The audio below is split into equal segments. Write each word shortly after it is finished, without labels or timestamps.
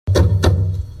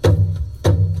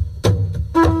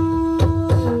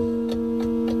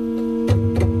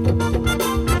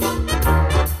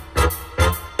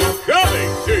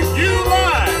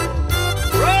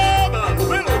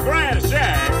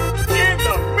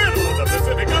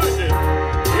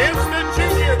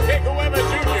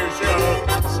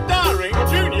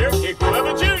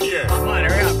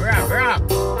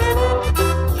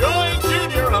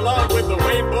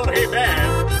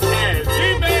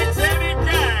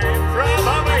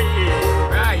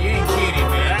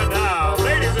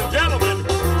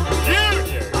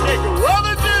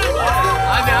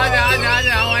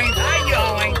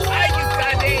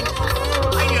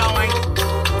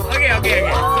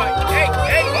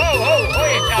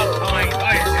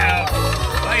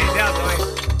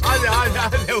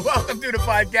to the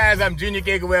podcast. I'm Junior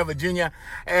Kekuwewa Jr.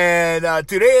 And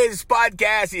today's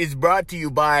podcast is brought to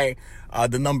you by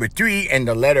the number 3 and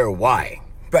the letter Y.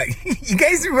 But you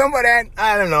guys remember that?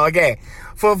 I don't know. Okay.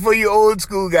 For you old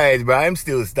school guys, bro, I'm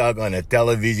still stuck on a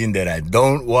television that I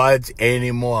don't watch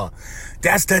anymore.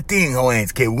 That's the thing,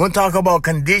 Hawaiians. Okay, we're going to talk about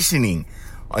conditioning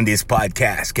on this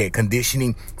podcast. Okay,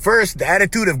 conditioning. First, the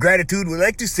attitude of gratitude. We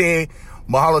like to say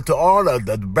mahalo to all of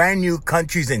the brand new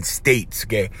countries and states.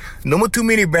 Okay, no more too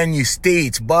many brand new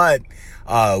states, but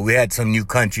we had some new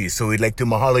countries. So we'd like to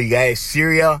mahalo you guys.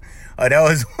 Syria, that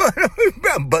was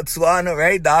Botswana,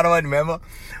 right? That one, remember?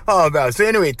 Oh, bro. So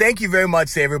anyway, thank you very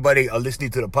much to everybody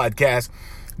listening to the podcast.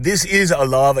 This is a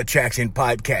Law of Attraction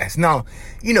podcast. Now,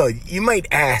 you know, you might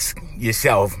ask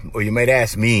yourself, or you might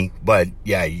ask me, but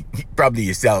yeah, probably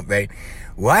yourself, right?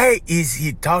 Why is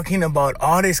he talking about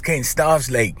all this kind of stuff?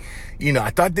 Like, you know,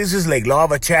 I thought this was like Law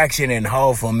of Attraction and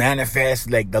how to manifest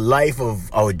like the life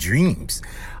of our dreams.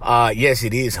 Yes,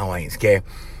 it is, Hawaiians, okay?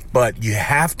 But you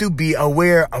have to be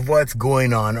aware of what's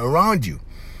going on around you,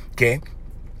 okay?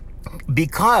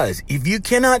 Because if you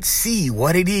cannot see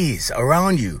what it is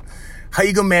around you, how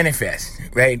you gonna manifest,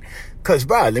 right? Because,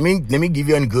 bro, let me give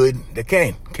you a good,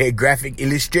 okay, graphic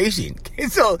illustration. Okay,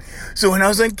 so when I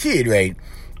was a kid, right,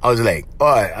 I was like, oh,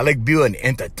 I like being an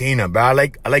entertainer, bro. I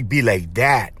like be like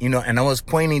that, you know. And I was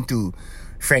pointing to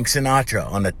Frank Sinatra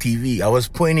on the TV. I was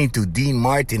pointing to Dean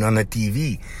Martin on the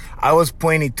TV. I was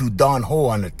pointing to Don Ho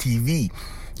on the TV,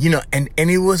 you know. And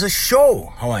it was a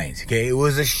show, Hawaiians. Okay, it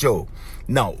was a show.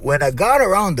 Now, when I got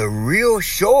around the real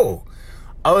show,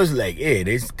 I was like, hey,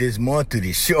 there's more to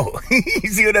this show. You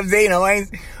see what I'm saying,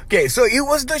 Hawaiians? Okay, so it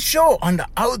was the show on the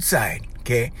outside,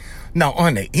 okay? Now,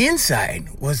 on the inside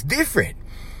was different.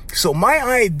 So my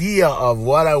idea of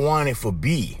what I wanted to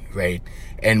be, right,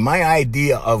 and my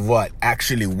idea of what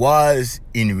actually was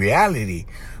in reality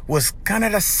was kind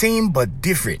of the same but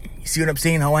different. You see what I'm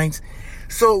saying, Hawaiians?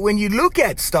 So when you look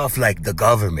at stuff like the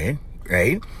government,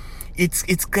 right,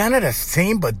 it's kind of the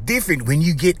same but different when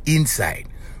you get inside,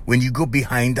 when you go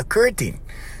behind the curtain.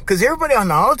 Because everybody on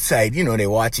the outside, you know, they're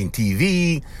watching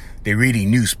TV, they're reading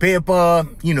newspaper,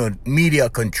 you know, media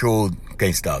controlled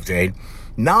kind of stuff, right?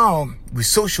 Now, with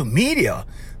social media,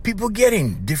 people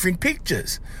getting different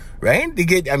pictures, right?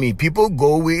 People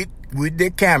go with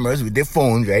their cameras, with their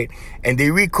phones, right? And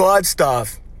they record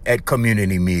stuff at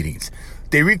community meetings.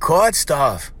 They record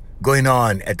stuff going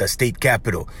on at the state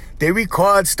capitol. They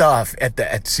record stuff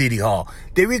at City Hall.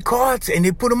 They record and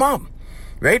they put them up,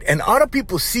 right? And other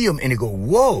people see them and they go,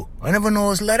 whoa, I never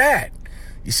know it's like that.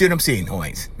 You see what I'm saying,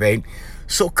 Hawaiians, right?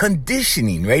 So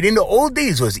conditioning, right? In the old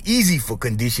days, it was easy for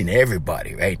condition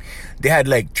everybody, right? They had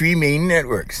like 3 main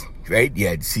networks, right? You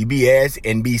had CBS,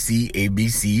 NBC,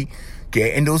 ABC,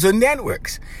 okay? And those are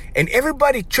networks. And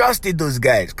everybody trusted those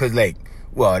guys because like,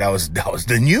 well, that was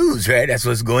the news, right? That's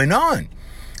what's going on.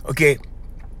 Okay,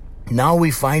 now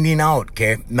we're finding out,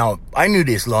 okay? Now, I knew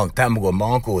this long time ago.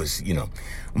 My uncle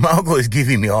was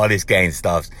giving me all this kind of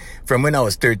stuff. From when I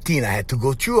was 13, I had to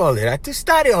go through all that. I had to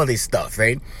study all this stuff,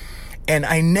 right? And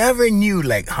I never knew,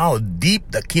 like, how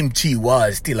deep the kimchi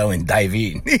was till I went dive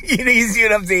in. You see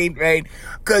what I'm saying, right?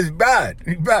 Because, bro,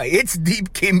 it's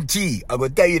deep kimchi. I'm going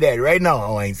to tell you that right now,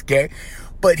 Hawaiians, okay?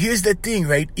 But here's the thing,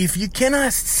 right? If you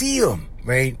cannot see them,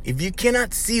 right? If you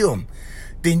cannot see them,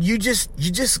 then you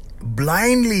just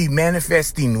blindly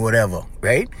manifesting whatever,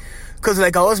 right? Because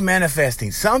like I was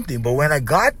manifesting something, but when I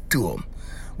got to them,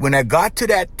 when I got to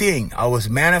that thing, I was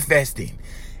manifesting,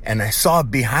 and I saw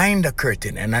behind the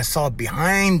curtain, and I saw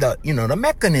behind the, you know, the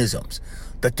mechanisms,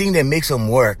 the thing that makes them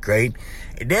work, right?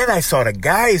 And then I saw the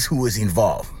guys who was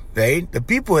involved, right? The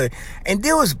people, and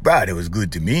it was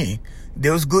good to me.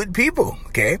 There was good people,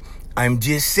 okay? I'm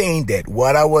just saying that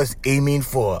what I was aiming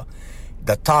for,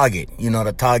 the target, you know,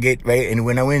 the target, right? And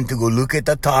when I went to go look at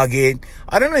the target,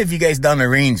 I don't know if you guys down the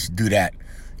range do that.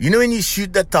 You know, when you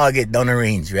shoot the target down the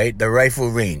range, right? The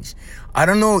rifle range. I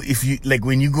don't know if you, like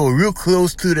when you go real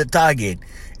close to the target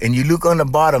and you look on the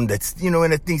bottom, that's, you know,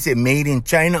 when the thing said made in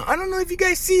China. I don't know if you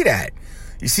guys see that.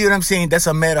 You see what I'm saying? That's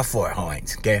a metaphor,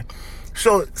 Hawaiians, okay?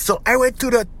 So I went to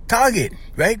the target,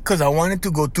 right? Because I wanted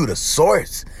to go to the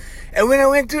source. And when I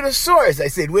went to the source, I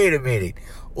said, wait a minute.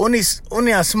 Only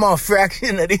a small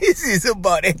fraction of this is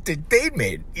about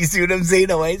entertainment. You see what I'm saying,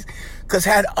 Hawaiians? Because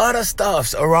I had other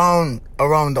stuffs around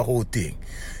the whole thing.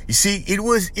 You see, it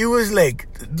was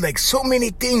like so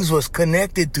many things was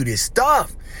connected to this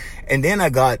stuff. And then I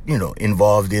got, you know,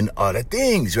 involved in other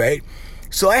things, right?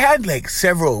 So I had like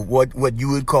several, what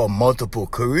you would call multiple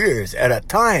careers at a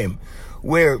time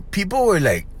where people were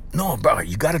like, no, bro,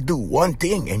 you got to do one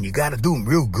thing and you got to do them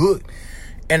real good.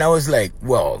 And I was like,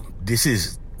 well, this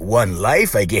is one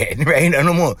life I get, right? I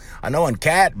know one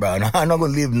cat, bro. I'm not gonna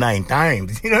live 9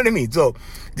 times. You know what I mean? So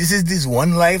this is this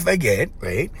one life I get,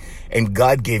 right? And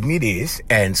God gave me this.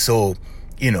 And so,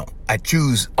 I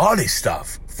choose all this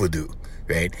stuff for do,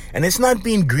 right? And it's not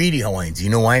being greedy, Hawaiians. You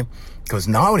know why? Because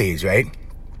nowadays, right?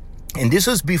 And this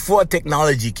was before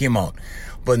technology came out.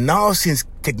 But now since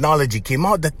technology came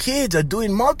out, the kids are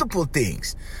doing multiple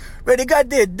things. Right, they got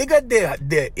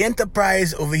their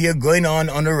enterprise over here going on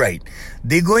the right.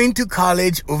 They're going to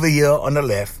college over here on the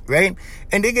left, right?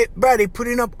 And they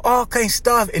putting up all kinds of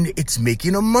stuff and it's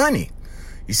making them money.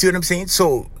 You see what I'm saying?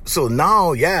 So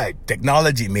now,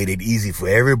 technology made it easy for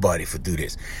everybody to do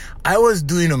this. I was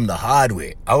doing them the hard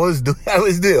way. I was doing,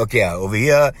 okay, over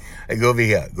here, I go over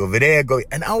here, go over there,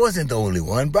 and I wasn't the only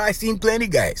one, but I seen plenty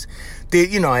guys.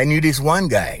 I knew this one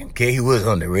guy, okay, he was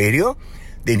on the radio.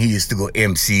 Then he used to go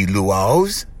MC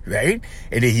luau's, right?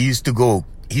 And then he used to go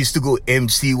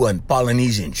MC one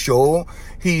Polynesian show.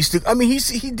 He used to,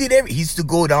 he did everything. He used to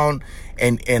go down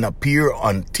and appear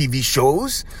on TV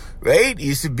shows, right? He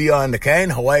used to be on the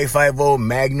kind Hawaii Five-0,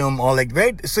 Magnum, all that,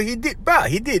 right? So he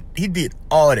did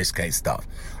all this kind of stuff,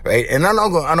 right? And I'm not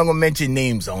gonna mention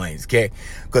names on it, okay?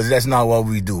 Because that's not what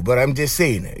we do. But I'm just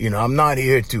saying, I'm not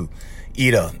here to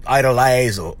either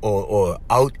idolize or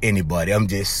out anybody. I'm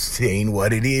just saying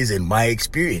what it is in my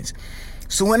experience.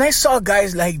 So when I saw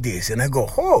guys like this and I go,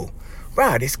 oh,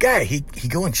 wow, this guy, he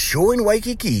going show in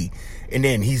Waikiki and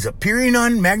then he's appearing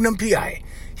on Magnum PI.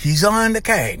 He's on the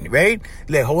kind, right?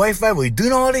 Like Hawaii Five-0, he's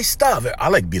doing all this stuff. I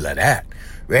like be like that,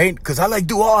 right? Because I like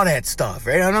do all that stuff,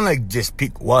 right? I don't like just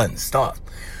pick one stuff.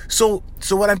 So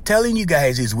what I'm telling you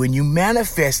guys is when you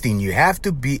manifesting, you have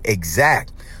to be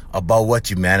exact about what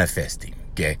you're manifesting,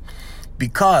 okay?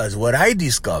 Because what I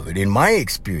discovered in my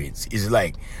experience is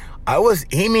like, I was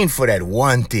aiming for that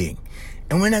one thing.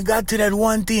 And when I got to that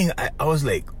one thing, I was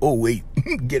like, oh, wait,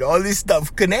 get all this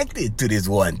stuff connected to this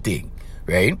one thing,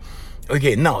 right?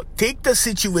 Okay, now, take the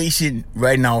situation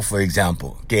right now, for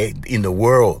example, okay, in the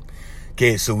world.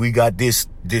 Okay, so we got this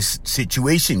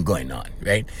situation going on,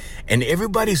 right? And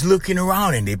everybody's looking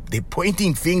around and they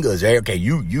pointing fingers, right? Okay,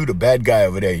 you the bad guy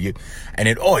over there. You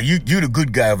the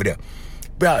good guy over there.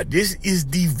 Bro, this is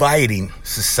dividing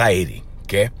society,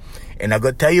 okay? And I'm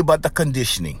going to tell you about the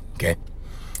conditioning, okay?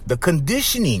 The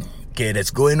conditioning, okay,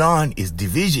 that's going on is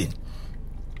division.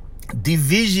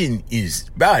 Division is,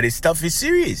 bro, this stuff is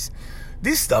serious.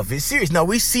 This stuff is serious. Now,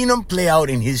 we've seen them play out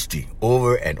in history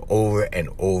over and over and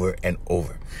over and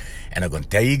over. And I'm going to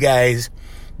tell you guys,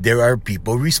 there are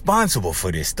people responsible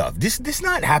for this stuff. This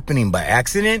not happening by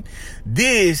accident.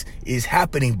 This is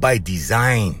happening by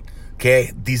design.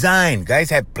 Okay? Design. Guys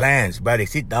have plans, but they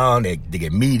sit down, they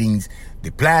get meetings,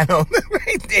 they plan them,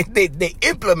 right? They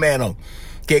implement them.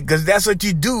 Okay? Because that's what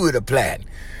you do with a plan.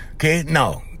 Okay?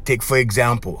 Now, take for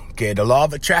example, okay, the law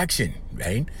of attraction,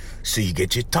 right? So you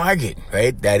get your target,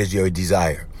 right? That is your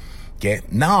desire. Okay?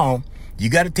 Now, you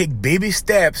got to take baby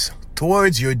steps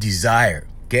towards your desire,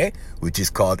 okay? Which is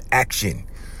called action.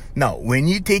 Now, when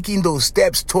you're taking those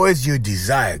steps towards your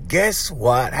desire, guess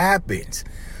what happens,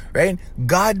 right?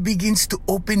 God begins to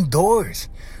open doors,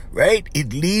 right?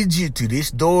 It leads you to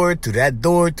this door, to that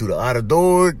door, to the other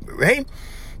door, right?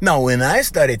 Now, when I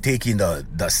started taking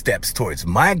the steps towards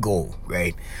my goal,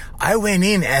 right, I went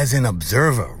in as an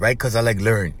observer, right, because I like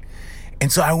learn.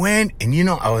 And so I went and,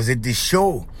 I was at this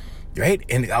show, right,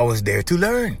 and I was there to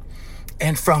learn.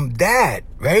 And from that,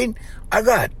 right, I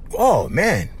got, oh,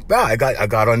 man, bro, I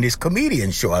got on this comedian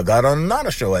show. I got on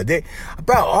another show.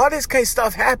 All this kind of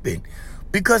stuff happened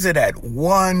because of that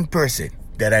one person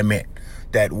that I met.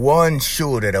 That one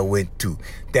show that I went to,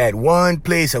 that one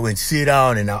place I went sit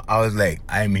down and I was like,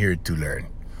 I'm here to learn,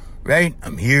 right?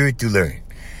 I'm here to learn.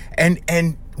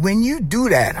 And when you do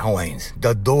that, Hawaiians,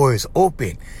 the door is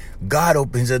open. God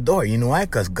opens the door. You know why?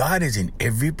 Because God is in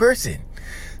every person.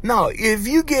 Now, if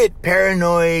you get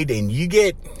paranoid and you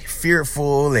get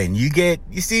fearful and you get,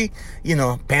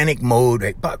 panic mode,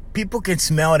 right? But people can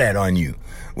smell that on you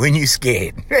when you're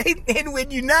scared, right? And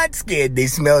when you're not scared, they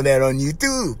smell that on you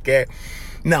too, okay?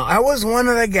 Now, I was one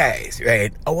of the guys,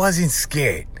 right? I wasn't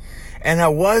scared. And I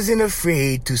wasn't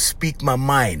afraid to speak my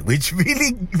mind, which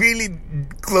really, really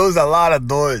closed a lot of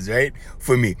doors, right?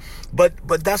 For me. But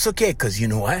that's okay, because you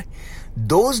know what?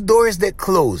 Those doors that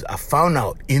close, I found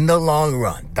out in the long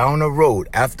run, down the road,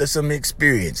 after some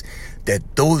experience,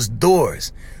 that those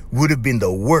doors would have been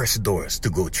the worst doors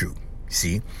to go through.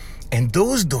 See? And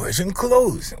those doors didn't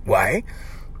close. Why?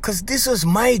 Because this was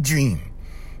my dream.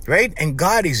 Right? And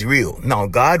God is real. Now,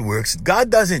 God works.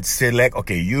 God doesn't select,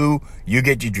 okay, you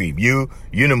get your dream. You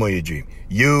no more your dream.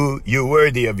 You're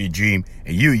worthy of your dream.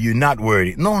 And you're not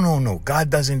worthy. No.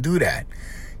 God doesn't do that.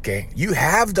 Okay? You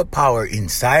have the power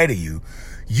inside of you.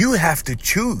 You have to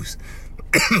choose.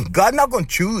 God not going to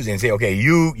choose and say, okay,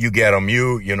 you get them,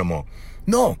 you no more.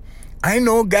 No. I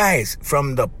know guys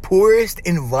from the poorest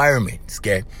environments,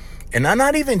 okay? And I'm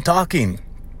not even talking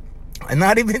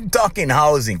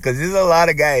housing, because there's a lot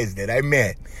of guys that I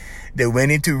met that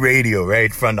went into radio,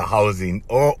 right, from the housing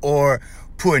or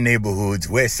poor neighborhoods,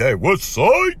 west side,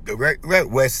 right,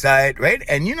 west side, right?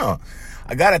 And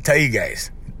I gotta tell you guys,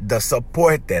 the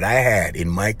support that I had in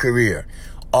my career,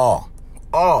 all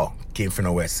came from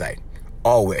the west side,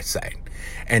 all west side.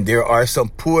 And there are some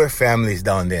poor families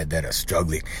down there that are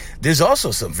struggling. There's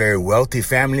also some very wealthy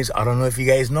families. I don't know if you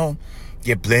guys know.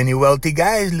 Get plenty wealthy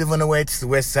guys live on the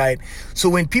west side. So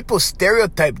when people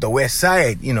stereotype the west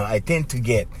side, I tend to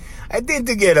get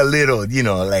a little,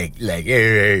 like,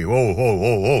 hey,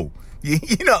 whoa,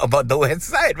 about the west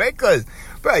side, right? Because,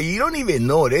 bro, you don't even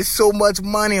know. There's so much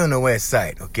money on the west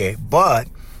side, okay? But,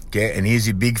 okay, and here's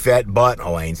your big fat but,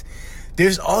 Hawaiians.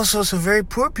 There's also some very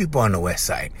poor people on the west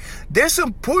side. There's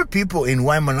some poor people in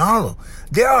Waimanalo.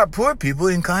 There are poor people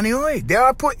in Kaneohe. There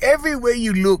are poor everywhere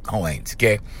you look, Hawaiians,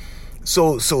 okay?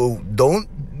 So don't,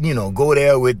 go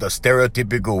there with the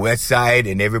stereotypical west side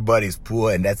and everybody's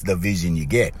poor and that's the vision you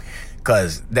get.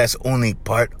 Because that's only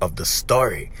part of the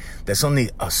story. That's only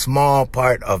a small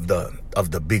part of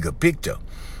the bigger picture.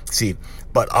 See,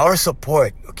 but our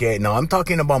support, okay, now I'm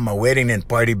talking about my wedding and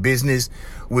party business,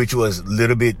 which was a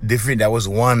little bit different. That was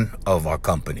one of our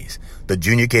companies, the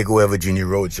Junior Keikoewa Junior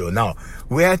Roadshow. Now,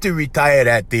 we had to retire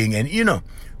that thing and,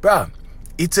 bro,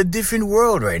 it's a different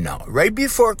world right now. Right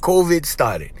before COVID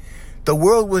started, the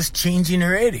world was changing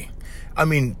already. I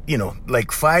mean, like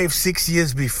 5-6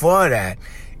 years before that,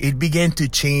 it began to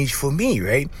change for me,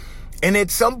 right? And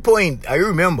at some point, I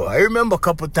remember a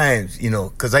couple times,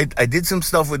 because I did some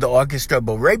stuff with the orchestra,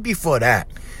 but right before that,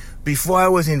 before I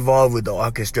was involved with the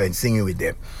orchestra and singing with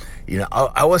them,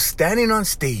 I was standing on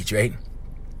stage, right?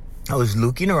 I was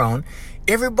looking around.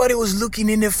 Everybody was looking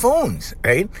in their phones,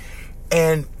 right?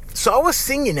 And so I was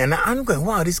singing and I'm going,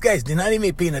 wow, these guys, they're not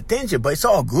even paying attention, but it's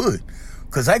all good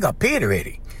because I got paid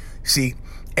already. See,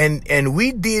 and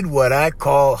we did what I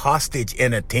call hostage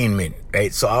entertainment,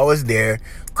 right? So I was there,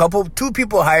 two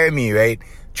people hired me, right?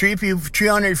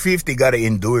 350 gotta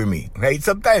endure me, right?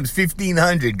 Sometimes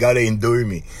 1,500 gotta endure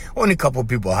me. Only a couple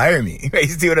people hire me, right? You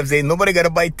see what I'm saying? Nobody gotta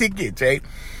buy tickets, right?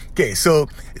 Okay, so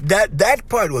that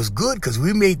part was good because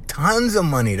we made tons of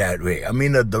money that way. I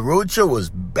mean, the roadshow was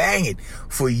banging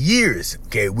for years.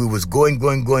 Okay, we was going.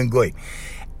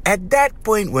 At that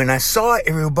point, when I saw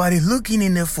everybody looking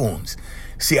in their phones,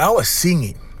 see, I was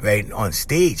singing, right, on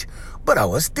stage, but I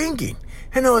was thinking,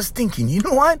 you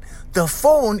know what? The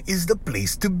phone is the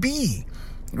place to be,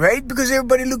 right? Because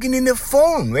everybody looking in their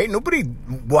phone, right? Nobody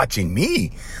watching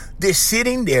me. They're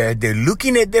sitting there, they're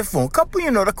looking at their phone.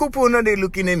 They're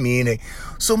looking at me.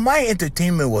 So my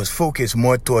entertainment was focused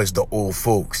more towards the old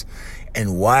folks.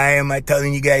 And why am I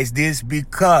telling you guys this?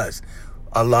 Because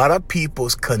a lot of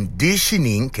people's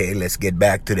conditioning, okay, let's get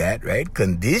back to that, right?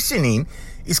 Conditioning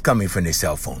is coming from the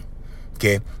cell phone,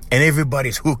 okay? And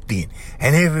everybody's hooked in,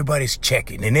 and everybody's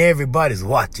checking, and everybody's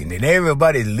watching, and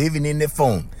everybody's living in their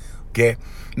phone, okay?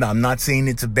 Now, I'm not saying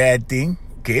it's a bad thing,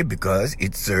 okay, because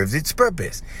it serves its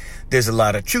purpose. There's a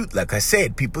lot of truth. Like I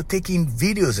said, people taking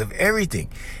videos of everything,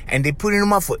 and they're putting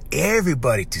them up for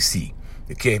everybody to see,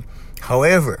 okay?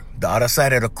 However, the other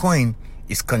side of the coin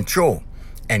is control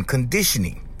and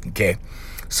conditioning, okay?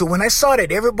 So when I saw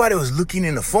that everybody was looking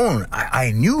in the phone,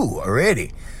 I knew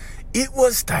already it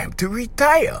was time to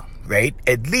retire, right?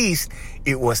 At least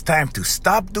it was time to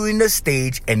stop doing the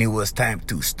stage and it was time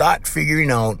to start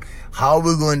figuring out how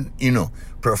we're going to,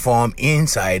 perform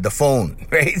inside the phone,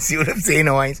 right? See what I'm saying,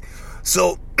 guys?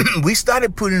 So we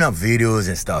started putting up videos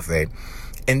and stuff, right?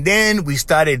 And then we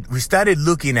started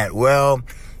looking at, well,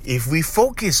 if we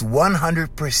focus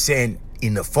 100%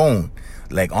 in the phone,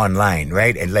 like online,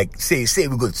 right? And like say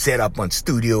we could set up on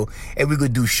studio and we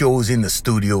could do shows in the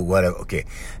studio, whatever. Okay.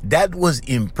 That was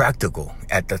impractical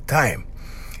at the time.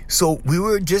 So we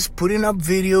were just putting up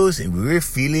videos and we were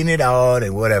feeling it out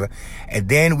and whatever. And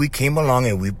then we came along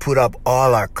and we put up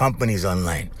all our companies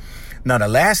online. Now, the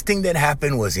last thing that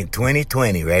happened was in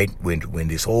 2020, right? When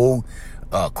this whole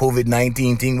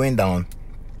COVID-19 thing went down,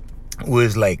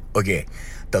 was like, okay,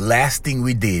 the last thing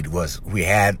we did was we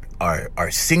had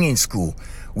our singing school,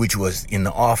 which was in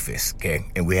the office, okay?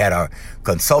 And we had our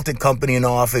consulting company in the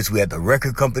office. We had the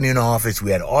record company in the office.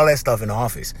 We had all that stuff in the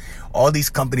office. All these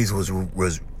companies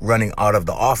was running out of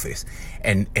the office.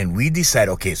 And we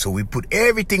decided, okay, so we put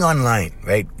everything online,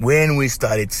 right? When we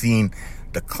started seeing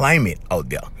the climate out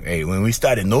there, right? When we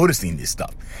started noticing this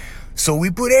stuff. So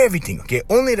we put everything, okay?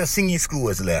 Only the singing school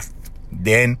was left.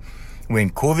 Then when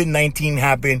COVID-19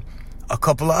 happened, a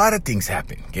couple of other things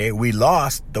happened, okay? We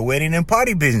lost the wedding and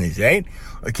party business, right?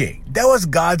 Okay, that was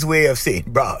God's way of saying,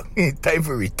 bro, time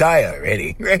to retire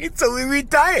already, right? So we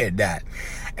retired that.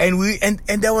 And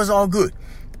that was all good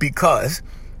because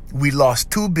we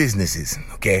lost 2 businesses,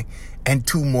 okay? And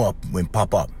 2 more went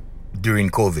pop up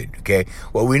during COVID, okay?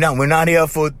 Well, we're not here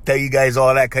for tell you guys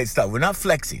all that kind of stuff. We're not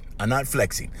flexing. I'm not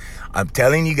flexing. I'm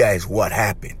telling you guys what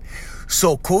happened.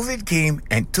 So COVID came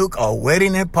and took our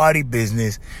wedding and party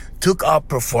business, took our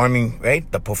performing,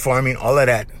 right? The performing, all of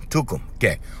that, took them,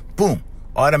 okay? Boom.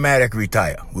 Automatic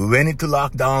retire. We went into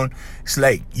lockdown. It's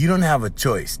like, you don't have a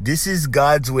choice. This is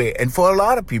God's way. And for a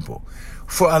lot of people,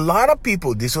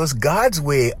 this was God's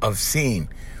way of saying,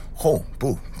 oh,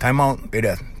 boo, time out,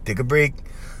 better take a break.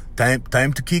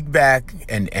 Time to kick back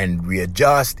and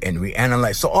readjust and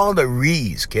reanalyze. So all the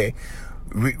re's, okay?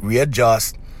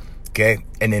 Readjust, okay?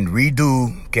 And then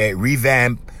redo, okay?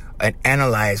 Revamp and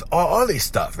analyze all this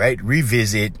stuff, right?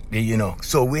 Revisit, you know.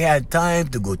 So we had time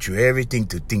to go through everything,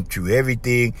 to think through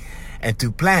everything, and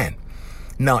to plan.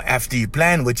 Now, after you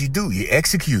plan, what you do, you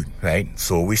execute, right?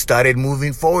 So we started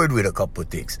moving forward with a couple of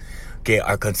things. Okay,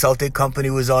 our consulting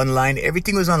company was online.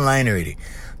 Everything was online already.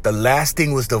 The last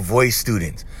thing was the voice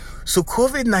students. So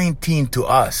COVID-19 to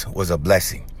us was a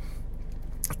blessing.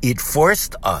 It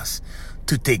forced us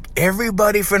to take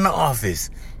everybody from the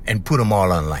office and put them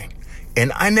all online.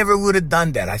 And I never would have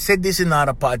done that. I said this in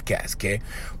another podcast, okay?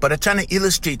 But I'm trying to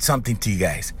illustrate something to you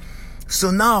guys.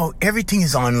 So now everything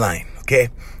is online, okay?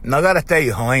 Now I gotta tell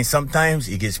you, Hawaiian, sometimes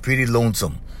it gets pretty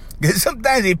lonesome.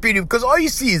 Sometimes it's pretty, because all you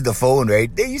see is the phone, right?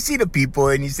 Then you see the people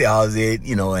and you say, how's it?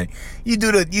 You know, and you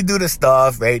do the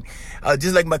stuff, right?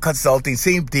 Just like my consulting,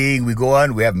 same thing. We go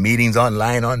on, we have meetings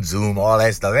online, on Zoom, all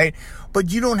that stuff, right? But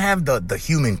you don't have the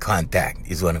human contact,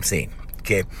 is what I'm saying,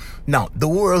 okay? Now, the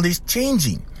world is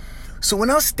changing. So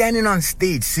when I was standing on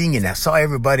stage singing, I saw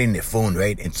everybody in their phone,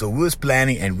 right? And so we was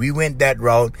planning and we went that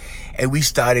route and we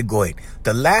started going.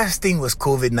 The last thing was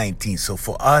COVID-19. So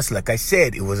for us, like I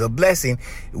said, it was a blessing.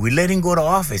 We let him go to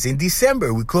office. In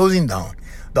December, we're closing down.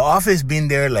 The office been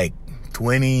there like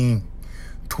 20,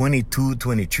 22,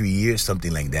 23 years,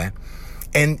 something like that.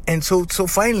 And so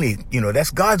finally, you know,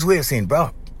 that's God's way of saying, bro,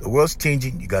 the world's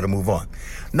changing. You got to move on.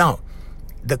 Now,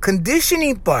 the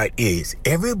conditioning part is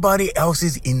everybody else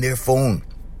is in their phone,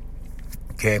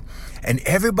 okay? And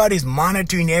everybody's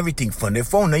monitoring everything from their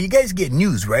phone. Now, you guys get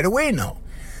news right away now.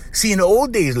 See, in the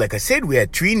old days, like I said, we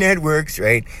had 3 networks,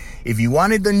 right? If you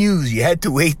wanted the news, you had to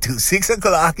wait till 6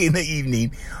 o'clock in the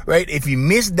evening, right? If you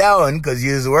missed that one because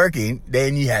you was working,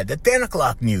 then you had the 10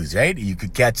 o'clock news, right? You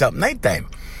could catch up nighttime.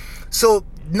 So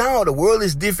now the world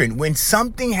is different. When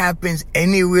something happens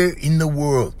anywhere in the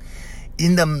world,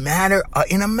 in a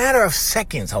matter of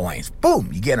seconds, Hawaiians,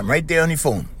 boom, you get them right there on your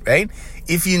phone, right?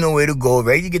 If you know where to go,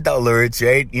 right? You get the alerts,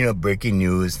 right? You know, breaking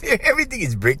news. Everything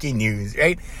is breaking news,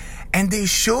 right? And they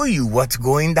show you what's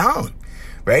going down,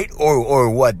 right? Or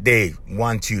what they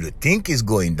want you to think is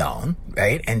going down,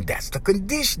 right? And that's the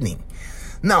conditioning.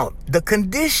 Now, the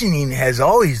conditioning has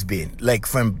always been, like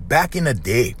from back in the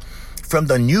day, from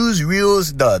the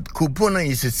newsreels, the kupuna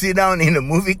used to sit down in the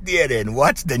movie theater and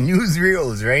watch the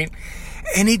newsreels, right?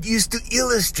 And it used to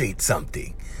illustrate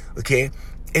something, okay?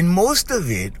 And most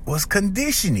of it was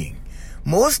conditioning.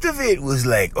 Most of it was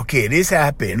like, okay, this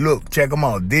happened. Look, check them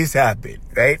out. This happened,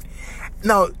 right?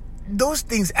 Now, those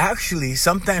things actually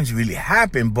sometimes really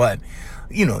happen, but,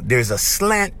 you know, there's a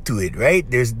slant to it, right?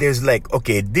 There's like,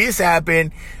 okay, this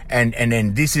happened, and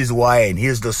then this is why, and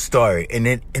here's the story. And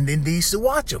then they used to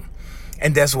watch them.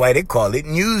 And that's why they call it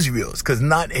newsreels, because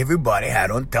not everybody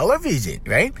had on television,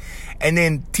 right? And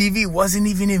then TV wasn't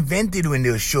even invented when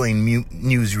they were showing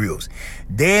newsreels.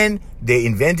 Then they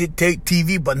invented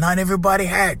TV, but not everybody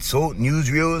had. So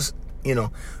newsreels, you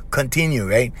know, continue,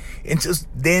 right? And just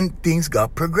then things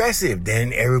got progressive.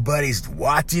 Then everybody's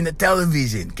watching the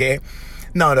television, okay?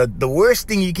 Now, the worst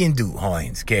thing you can do,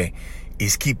 Hawaiians, okay,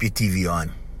 is keep your TV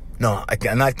on. No,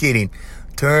 I'm not kidding.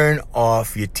 Turn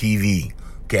off your TV.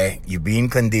 Okay, you're being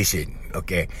conditioned.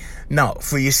 Okay, now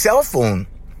for your cell phone,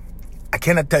 I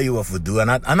cannot tell you what to do. I'm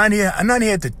not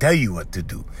here to tell you what to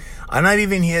do. I'm not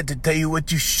even here to tell you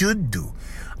what you should do.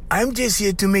 I'm just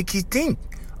here to make you think.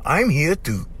 I'm here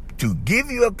to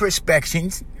give you a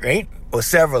perspectives, right, or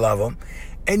several of them,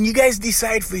 and you guys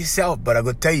decide for yourself. But I'm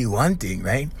gonna tell you one thing,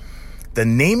 right? The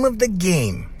name of the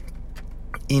game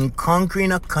in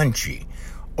conquering a country,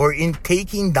 or in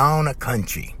taking down a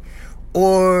country,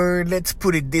 or let's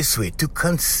put it this way, to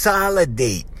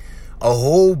consolidate a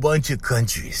whole bunch of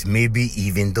countries, maybe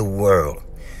even the world.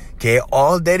 Okay,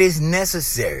 all that is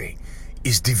necessary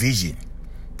is division.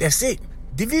 That's it.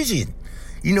 Division.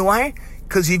 You know why?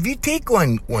 Because if you take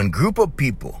one group of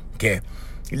people, okay,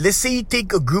 let's say you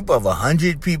take a group of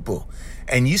 100 people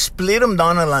and you split them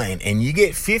down the line and you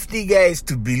get 50 guys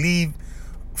to believe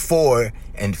for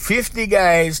and 50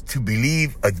 guys to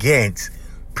believe against,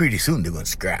 pretty soon they're going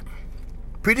to scrap.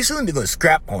 Pretty soon they're going to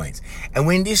scrap points. And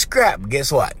when they scrap,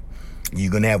 guess what?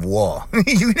 You're going to have war.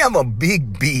 You're going to have a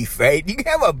big beef, right? You can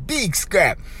have a big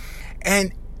scrap.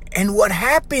 And what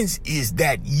happens is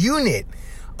that unit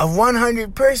of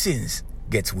 100 persons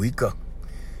gets weaker.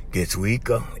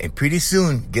 And pretty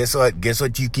soon, guess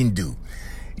what you can do?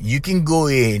 You can go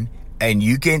in and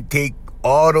you can take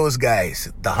all those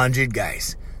guys, the 100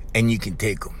 guys, and you can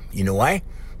take them. You know why?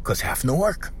 Because half no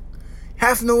work.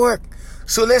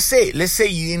 So let's say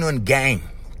you're in one gang,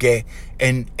 okay?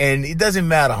 And it doesn't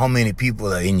matter how many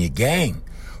people are in your gang.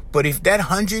 But if that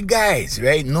 100 guys,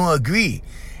 right, no agree,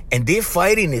 and they're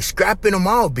fighting, they're scrapping them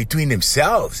out between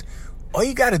themselves, all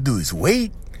you gotta do is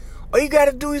wait. They're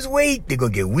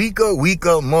gonna get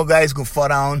weaker, more guys gonna fall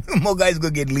down, more guys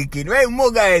gonna get leaking, right?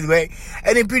 More guys, right?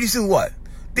 And then pretty soon what?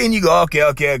 Then you go,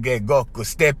 okay, go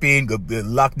step in, go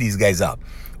lock these guys up.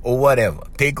 Or whatever.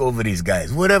 Take over these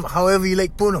guys. Whatever, however you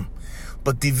like put them.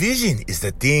 But division is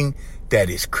the thing that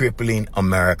is crippling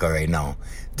America right now.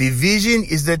 Division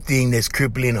is the thing that's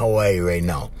crippling Hawaii right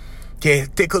now. Okay,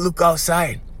 take a look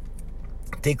outside.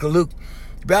 Take a look.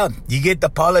 Well, you get the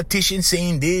politicians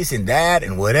saying this and that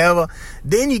and whatever.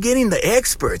 Then you get in the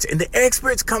experts. And the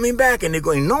experts coming back and they're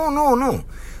going, no.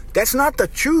 That's not the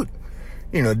truth.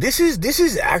 You know, this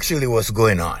is actually what's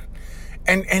going on.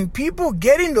 And people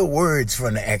getting the words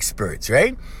from the experts,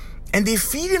 right? And they're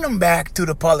feeding them back to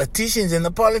the politicians, and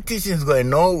the politicians going,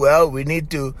 no, well, we need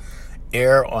to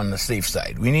err on the safe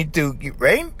side. We need to,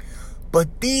 right?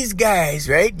 But these guys,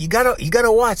 right? You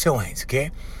gotta watch, Hawaiians,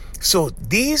 okay? So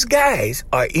these guys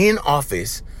are in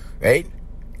office, right?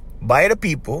 By the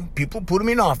people. People put them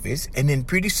in office, and then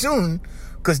pretty soon,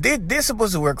 because they're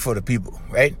supposed to work for the people,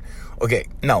 right? Okay,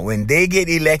 now when they get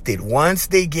elected, once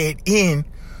they get in,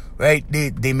 right,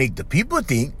 they make the people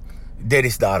think that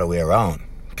it's the other way around,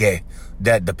 okay?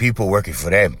 That the people working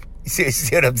for them.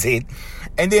 See what I'm saying?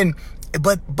 And then,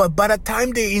 but by the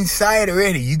time they're inside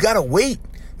already, you gotta wait.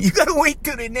 You gotta wait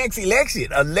till the next election,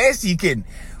 unless you can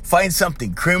find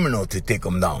something criminal to take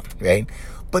them down, right?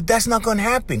 But that's not gonna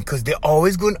happen because they're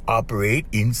always gonna operate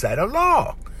inside of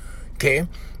law, okay?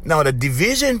 Now, the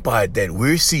division part that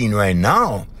we're seeing right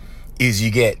now is you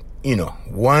get, you know,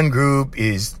 one group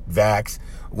is vax,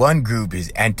 one group is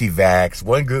anti-vax,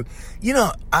 one group, you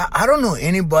know, I don't know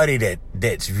anybody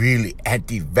that's really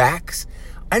anti-vax.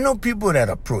 I know people that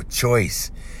are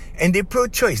pro-choice, and they're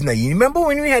pro-choice. Now, you remember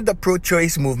when we had the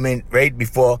pro-choice movement, right,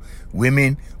 before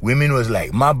women was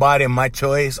like, my body, my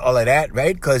choice, all of that,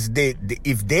 right? Because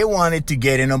if they wanted to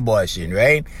get an abortion,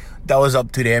 right, that was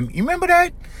up to them. You remember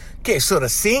that? Okay, so the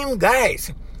same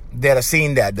guys that are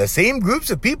saying that, the same groups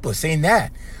of people saying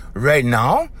that right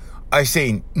now are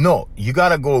saying, no, you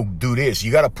gotta go do this.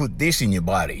 You gotta put this in your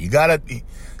body. You gotta,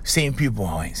 same people,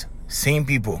 Hawaiians. Same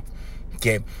people.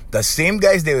 Okay, the same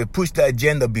guys that would push the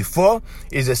agenda before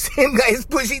is the same guys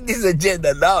pushing this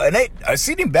agenda now. And I'm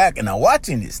sitting back and I'm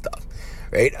watching this stuff,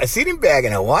 right? I'm sitting back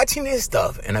and I'm watching this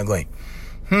stuff and I'm going,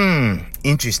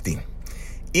 interesting.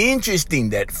 Interesting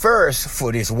that first,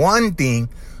 for this one thing,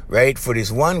 right, for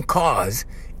this one cause,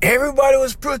 everybody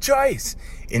was pro-choice.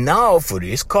 And now for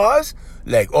this cause,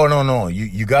 like, oh, no,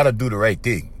 you gotta do the right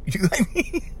thing.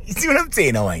 You see what I'm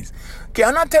saying, Hawaiians? Okay,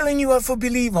 I'm not telling you what to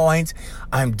believe, Hawaiians.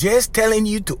 I'm just telling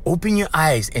you to open your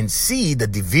eyes and see the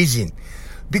division.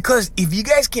 Because if you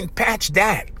guys can patch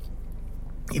that,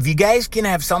 if you guys can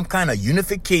have some kind of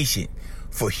unification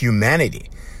for humanity,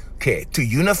 okay, to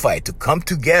unify, to come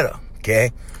together,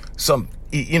 okay, some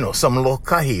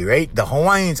lokahi, right? The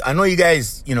Hawaiians, I know you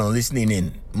guys, listening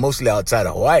in mostly outside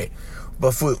of Hawaii,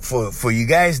 but for you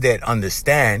guys that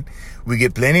understand, we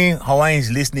get plenty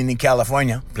Hawaiians listening in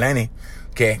California, plenty.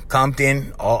 Okay,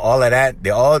 Compton, all of that. They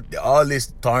all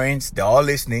listen. Torrance, they're all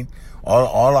listening.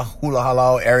 All the hula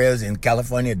halau areas in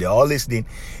California, they're all listening.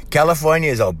 California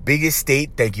is our biggest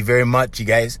state. Thank you very much, you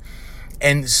guys.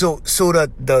 And so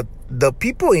the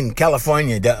people in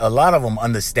California, a lot of them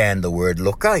understand the word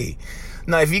lokai.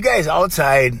 Now, if you guys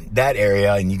outside that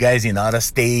area and you guys in other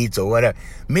states or whatever,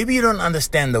 maybe you don't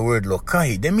understand the word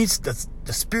lokai. That means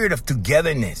the spirit of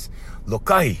togetherness.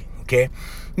 Lokai, okay?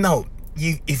 Now,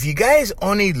 if you guys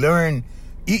only learn,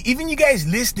 even you guys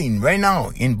listening right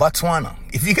now in Botswana,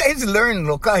 if you guys learn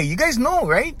lokai, you guys know,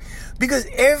 right? Because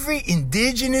every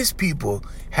indigenous people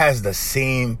has the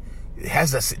same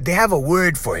they have a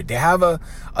word for it. They have a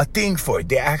thing for it.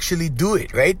 They actually do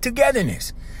it, right?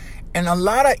 Togetherness. And a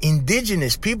lot of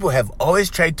indigenous people have always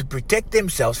tried to protect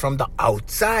themselves from the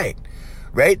outside,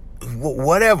 right?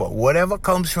 Whatever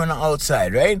comes from the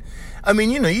outside, right? I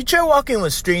mean, you try walking in a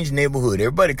strange neighborhood,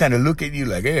 everybody kind of look at you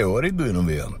like, hey, what are you doing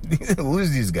over here?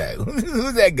 Who's this guy?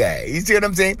 Who's that guy? You see what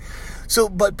I'm saying? So,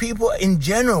 but people in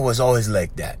general was always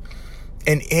like that.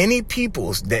 And any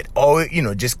peoples that always,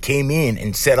 just came in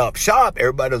and set up shop,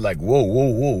 everybody was like,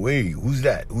 whoa, wait, who's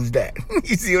that?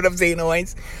 You see what I'm saying,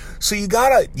 Hawaiians? So you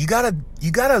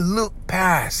gotta look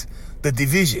past the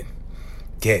division,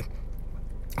 okay?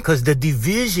 Because the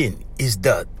division is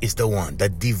the one. The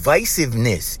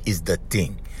divisiveness is the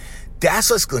thing. That's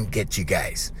what's going to get you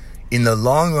guys in the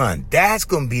long run. That's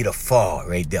going to be the fall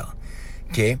right there,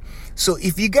 okay? So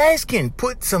if you guys can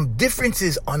put some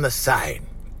differences on the side,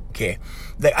 okay,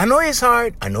 like I know it's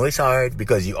hard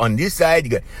because you on this side you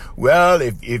go, well,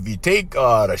 if you take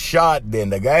the shot, then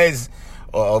the guys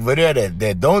over there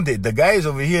the guys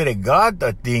over here that got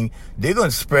the thing, they're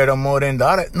gonna spread them more than the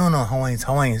other. No,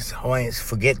 Hawaiians,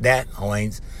 forget that,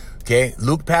 Hawaiians. Okay,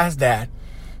 look past that.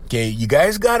 Okay, you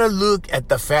guys gotta look at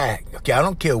the fact. Okay, I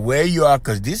don't care where you are,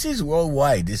 because this is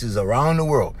worldwide. This is around the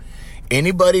world.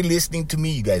 Anybody listening to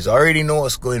me, you guys already know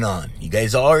what's going on. You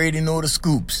guys already know the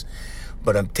scoops.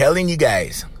 But I'm telling you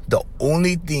guys, the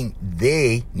only thing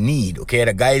they need, okay,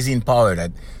 the guys in power,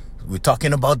 that we're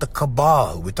talking about the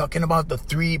cabal. We're talking about the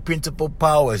three principal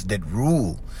powers that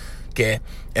rule, okay?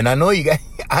 And I know you guys,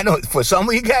 for some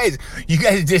of you guys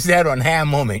just had one hand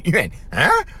moment. You went,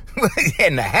 huh?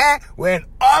 And the hand went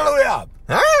all the way up,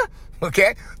 huh?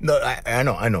 Okay? No, I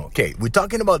know. Okay, we're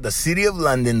talking about the City of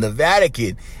London, the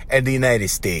Vatican, and the United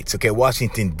States, okay?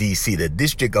 Washington, D.C., the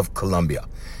District of Columbia.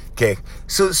 Okay,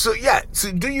 so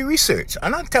do your research.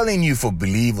 I'm not telling you for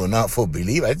believe or not for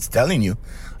believe. I'm just telling you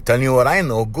what I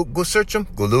know. Go search them,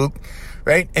 go look,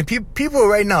 right? And people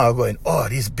right now are going, oh,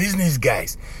 these business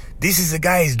guys, this is the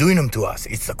guys doing them to us.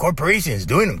 It's the corporations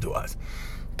doing them to us.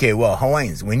 Okay, well,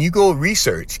 Hawaiians, when you go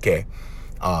research, okay,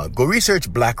 go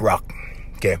research BlackRock,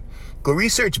 okay, go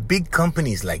research big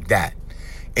companies like that,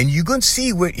 and you're gonna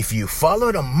see where, if you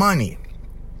follow the money,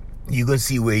 you're gonna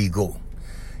see where you go.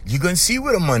 You're going to see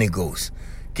where the money goes.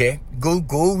 Okay?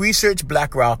 Go research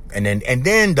BlackRock, and then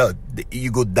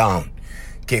you go down.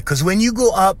 Okay? Because when you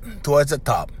go up towards the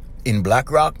top in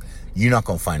BlackRock, you're not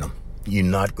going to find them. You're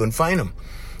not going to find them.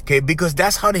 Okay? Because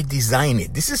that's how they design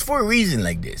it. This is for a reason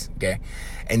like this. Okay?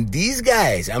 And these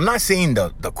guys, I'm not saying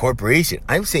the corporation.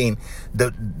 I'm saying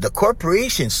the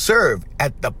corporation serve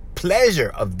at the pleasure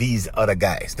of these other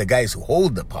guys, the guys who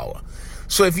hold the power.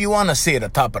 So if you want to say at the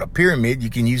top of the pyramid,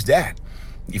 you can use that.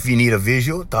 If you need a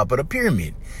visual, top of the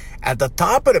pyramid. At the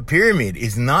top of the pyramid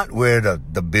is not where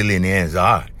the billionaires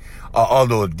are.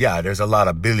 Although, yeah, there's a lot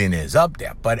of billionaires up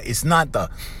there, but it's not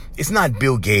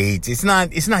Bill Gates. It's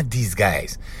not these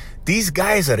guys. These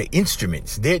guys are the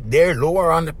instruments. They're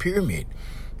lower on the pyramid.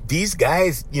 These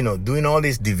guys, doing all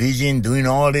this division, doing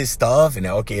all this stuff, and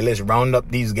okay, let's round up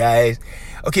these guys.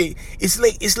 Okay, it's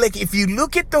like if you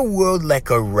look at the world like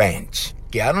a ranch.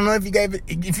 Okay, I don't know if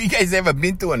you guys ever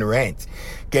been to a ranch.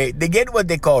 Okay, they get what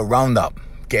they call roundup.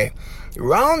 Okay,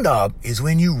 roundup is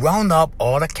when you round up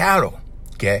all the cattle.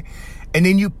 Okay, and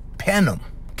then you pen them.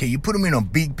 Okay, you put them in a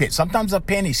big pen. Sometimes a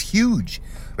pen is huge,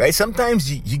 right? Sometimes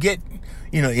you get,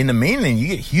 in the mainland you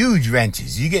get huge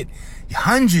ranches. You get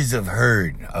hundreds of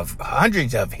head,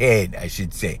 I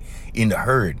should say, in the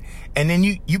herd, and then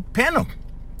you pen them.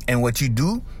 And what you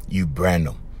do, you brand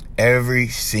them, every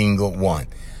single one.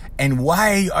 And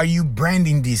why are you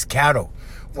branding these cattle?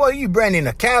 Well, you branding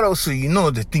a cattle so you know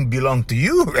the thing belongs to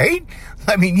you, right?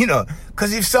 I mean,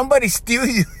 because if somebody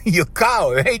steals your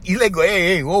cow, right? You like go,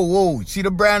 hey, whoa, see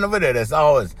the brand over there? That's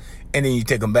ours. And then you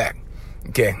take them back,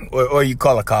 okay? Or you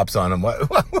call the cops on them,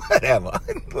 whatever,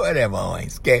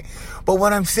 okay? But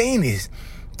what I'm saying is,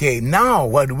 okay, now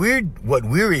what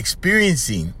we're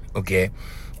experiencing, okay,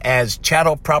 as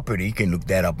chattel property, you can look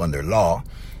that up under law.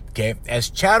 Okay, as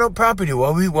chattel property,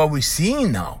 what we're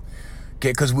seeing now,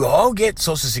 okay, because we all get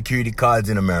Social Security cards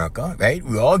in America, right?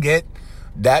 We all get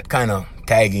that kind of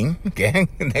tagging, okay,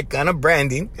 that kind of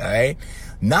branding, all right?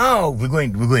 Now we're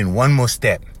going one more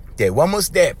step, okay, one more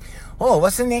step. Oh,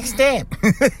 what's the next step?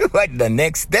 What the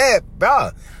next step,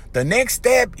 bro? The next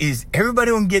step is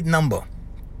everybody will get number,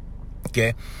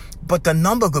 okay, but the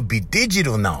number could be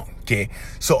digital now, okay?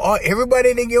 So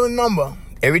everybody they get a number.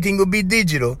 Everything will be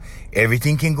digital.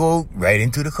 Everything can go right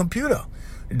into the computer.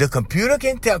 The computer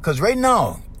can tell, because right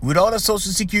now, with all the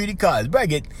Social Security cards, bro,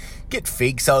 get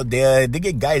fakes out there. They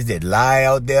get guys that lie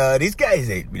out there. These guys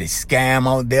that scam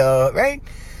out there, right?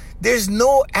 There's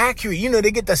no accurate,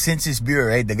 they get the Census Bureau,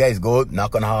 right? The guys go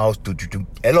knock on the house,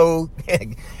 hello,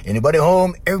 anybody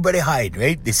home? Everybody hide,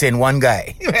 right? They send one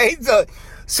guy, right?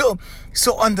 So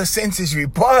on the census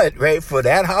report, right, for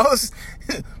that house,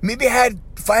 maybe had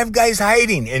 5 guys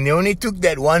hiding, and they only took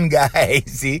that one guy,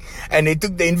 see? And they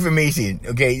took the information,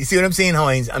 okay? You see what I'm saying,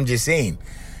 Hawaiians? I'm just saying,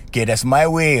 okay, that's my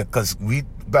way, because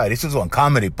this was one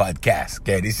comedy podcast,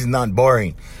 okay? This is not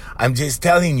boring. I'm just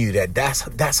telling you that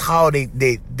that's how they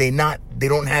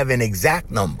don't have an exact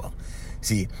number.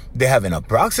 See, they have an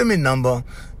approximate number.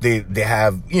 They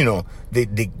have,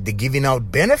 they're giving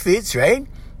out benefits, right?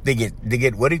 They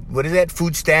get what is that,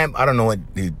 food stamp? I don't know what,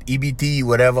 the EBT,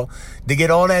 whatever. They get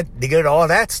all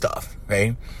that stuff,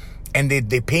 right? And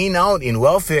they paying out in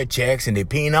welfare checks, and they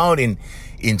paying out in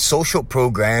social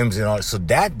programs and all, so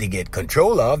that they get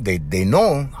control of. They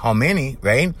know how many,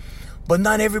 right? But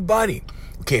not everybody.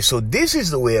 Okay, so this is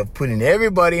the way of putting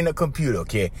everybody in a computer,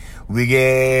 okay? We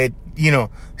get,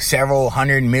 several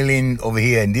 100 million over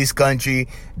here in this country,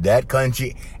 that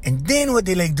country. And then what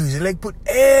they like do is they like put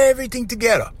everything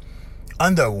together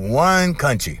under one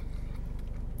country.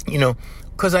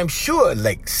 Because I'm sure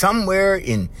like somewhere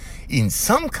in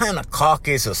some kind of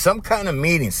caucus or some kind of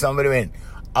meeting, somebody went,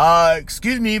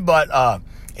 excuse me, but,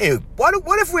 hey,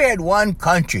 what if we had one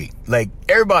country? Like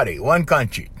everybody, one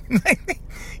country.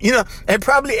 And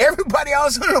probably everybody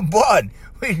else on the board,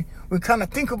 we kind of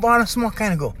think about it, small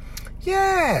kind of go,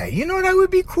 yeah, that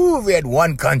would be cool if we had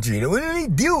one country. We wouldn't really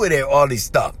deal with all this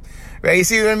stuff, right? You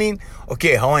see what I mean?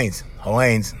 Okay, Hawaiians,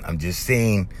 I'm just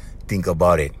saying, think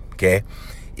about it, okay?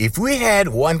 If we had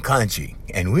one country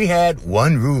and we had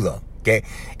one ruler, okay?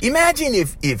 Imagine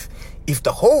if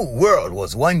the whole world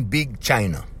was one big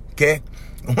China, okay?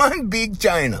 One big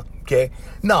China, okay?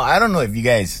 Now, I don't know if you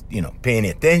guys, paying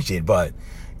attention, but,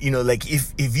 like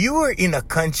if you were in a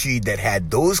country that had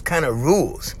those kind of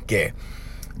rules, okay,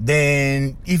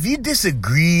 then if you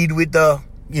disagreed with the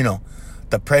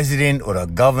president or the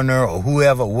governor or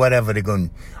whoever, whatever they're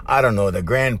going, I don't know, the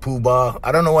Grand Poobah,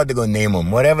 I don't know what they're going to name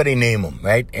them, whatever they name them,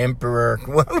 right? Emperor,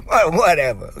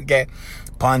 whatever, okay?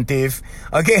 Pontiff,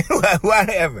 okay?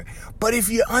 Whatever. But if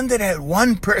you're under that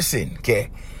one person,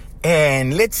 okay,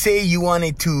 and let's say you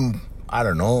wanted to, I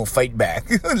don't know, fight back.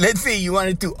 Let's say you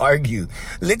wanted to argue.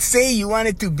 Let's say you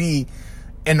wanted to be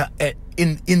in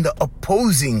the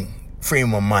opposing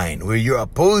frame of mind where you're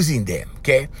opposing them,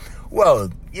 okay? Well,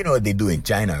 you know what they do in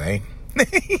China, right?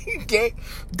 Okay?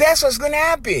 That's what's going to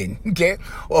happen, okay?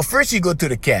 Well, first you go to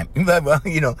the camp. Well,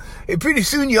 pretty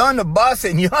soon you're on the bus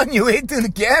and you're on your way to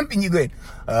the camp and you're going,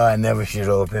 I never should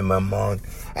open my mouth.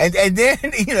 And then,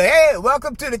 hey,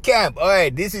 welcome to the camp. All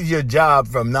right, this is your job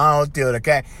from now till the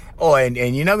camp. Oh, and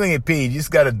you're not going to get paid. You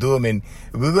just got to do them. And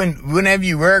we're going to have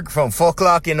you work from 4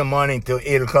 o'clock in the morning till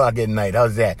 8 o'clock at night.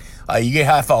 How's that? You get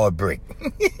half-hour break.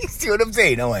 See what I'm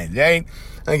saying? No one, right?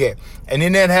 Okay. And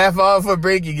in that half-hour for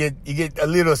break, you get a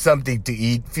little something to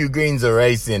eat. Few grains of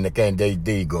rice in the can. There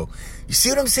you go. You see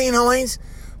what I'm saying, Hawaiians?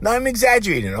 Now, I'm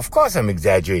exaggerating. Of course I'm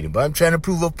exaggerating, but I'm trying to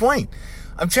prove a point.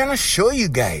 I'm trying to show you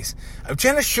guys.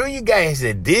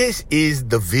 That this is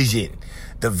the vision.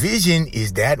 The vision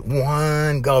is that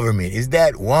one government, is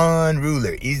that one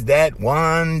ruler, is that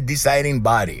one deciding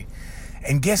body.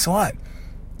 And guess what?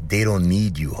 They don't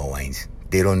need you, Hawaiians.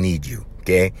 They don't need you,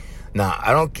 okay? Now,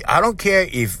 I don't care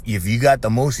if you got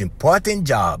the most important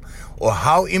job or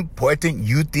how important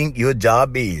you think your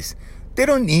job is. They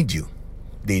don't need you.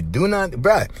 They do not,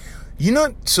 bruh.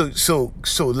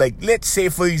 So like, let's say,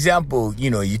 for example,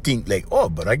 you think like, oh,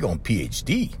 but I got a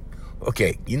PhD.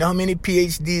 Okay, you know how many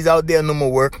PhDs out there no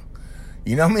more work?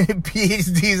 You know how many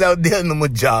PhDs out there no more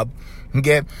job?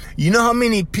 Okay, you know how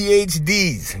many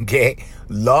PhDs, okay,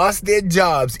 lost their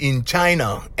jobs in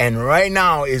China and right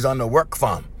now is on the work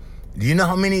farm? Do you know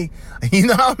how many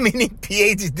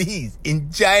PhDs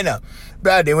in China?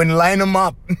 Bro, they wouldn't line them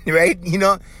up, right? You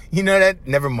know that?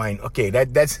 Never mind. Okay,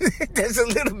 that's a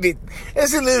little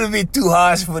bit too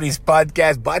harsh for this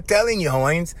podcast. But I'm telling you,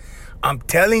 Hawaiians, I'm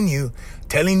telling you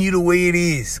the way it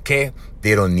is, okay?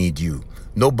 They don't need you.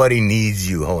 Nobody needs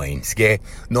you, Hawaiians, okay?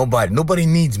 Nobody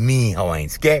needs me,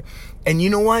 Hawaiians, okay? And you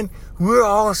know what? We're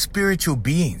all spiritual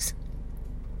beings.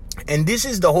 And this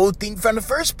is the whole thing from the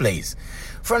first place.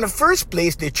 From the first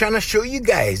place, they're trying to show you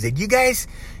guys that you guys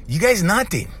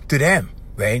nothing to them,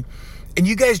 right? And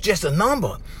you guys just a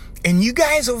number. And you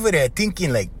guys over there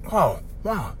thinking like, oh,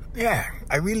 wow, yeah,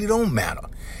 I really don't matter.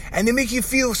 And they make you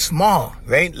feel small,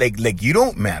 right? Like you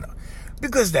don't matter.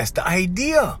 Because that's the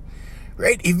idea,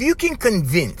 right? If you can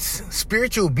convince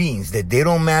spiritual beings that they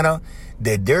don't matter,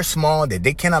 that they're small, that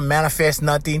they cannot manifest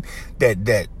nothing,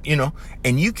 that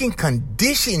and you can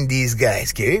condition these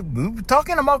guys, okay? We're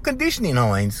talking about conditioning,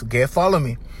 Hawaiians, okay? Follow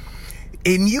me.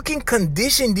 And you can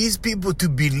condition these people to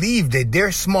believe that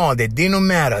they're small, that they don't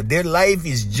matter, their life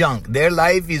is junk, their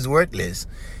life is worthless,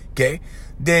 okay?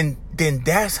 Then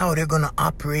that's how they're going to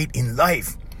operate in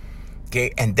life,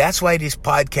 okay? And that's why this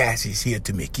podcast is here,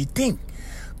 to make you think.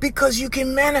 Because you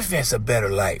can manifest a better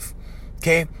life,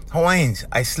 okay? Hawaiians,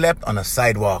 I slept on a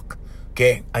sidewalk,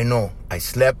 okay? I know, I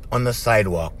slept on the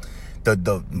sidewalk.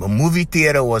 The movie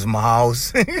theater was my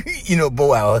house,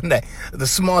 the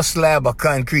small slab of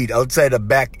concrete outside the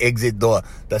back exit door,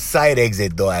 the side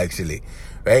exit door actually,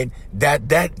 right?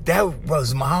 That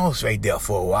was my house right there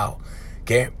for a while,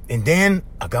 okay? And then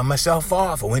I got myself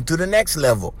off. I went to the next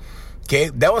level, okay?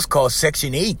 That was called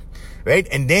Section 8, right?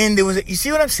 And then there was, you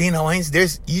see what I'm saying,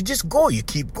 Hawaiians? You just go, you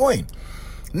keep going.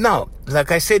 Now,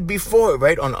 like I said before,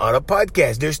 right, on other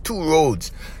podcasts, there's two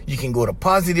roads. You can go the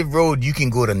positive road, you can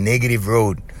go the negative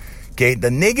road. Okay, the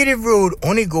negative road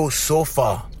only goes so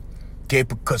far. Okay,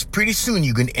 because pretty soon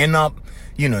you can end up,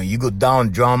 you go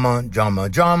down drama, and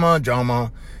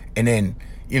then,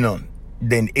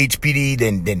 then HPD,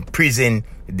 then prison,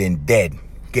 then dead.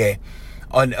 Okay.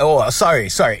 Sorry,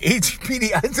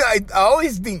 HPD, I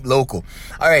always think local.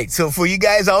 All right, so for you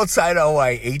guys outside of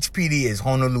Hawaii, HPD is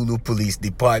Honolulu Police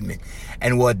Department.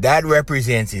 And what that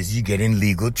represents is you get in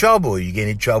legal trouble, you get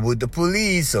in trouble with the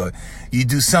police, or you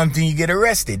do something, you get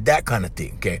arrested, that kind of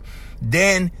thing, okay?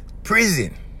 Then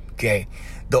prison, okay?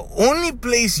 The only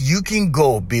place you can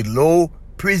go below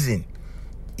prison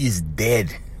is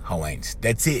dead, Hawaiians.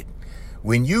 That's it.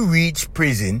 When you reach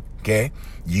prison, okay,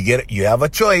 you have a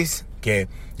choice. Okay,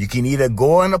 you can either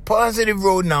go on a positive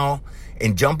road now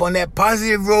and jump on that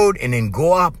positive road and then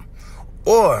go up,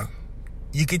 or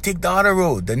you can take the other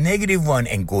road, the negative one,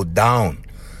 and go down.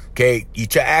 Okay, you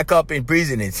try act up in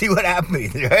prison and see what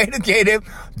happens, right? Okay,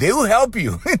 they will help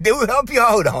you. They will help you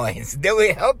out, Hawaiians. They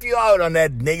will help you out on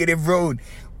that negative road.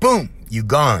 Boom, you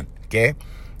gone. Okay,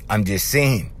 I'm just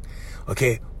saying.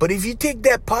 Okay, but if you take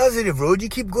that positive road, you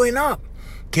keep going up.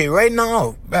 Okay, right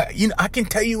now, I can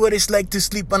tell you what it's like to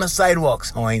sleep on the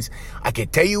sidewalks, Hawaiians. I can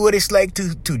tell you what it's like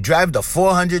to drive the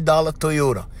 $400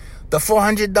 Toyota. The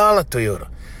 $400 Toyota.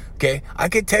 Okay, I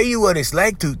can tell you what it's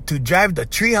like to drive the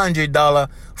 $300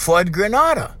 Ford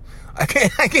Granada. I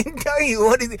can tell you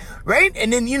what it is, right?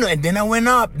 And then, and then I went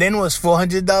up. Then it was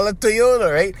 $400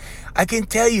 Toyota, right? I can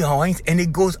tell you, Hawaiians, and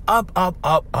it goes up, up,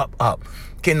 up, up, up.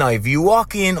 Okay, now if you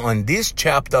walk in on this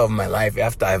chapter of my life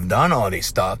after I've done all this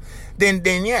stuff, then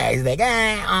yeah, it's like,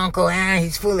 uncle,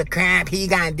 he's full of crap. He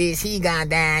got this, he got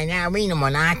that. Yeah, we know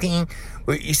nothing.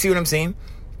 You see what I'm saying?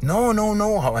 No,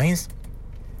 Hawaiians.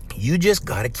 You just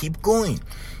gotta keep going.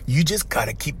 You just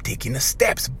gotta keep taking the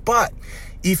steps. But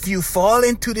if you fall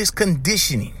into this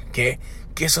conditioning, okay,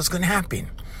 guess what's gonna happen?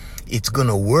 It's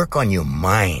gonna work on your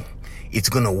mind. It's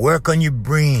gonna work on your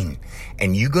brain.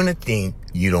 And you're gonna think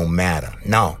you don't matter.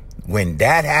 Now, when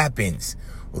that happens,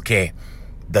 okay,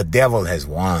 the devil has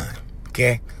won.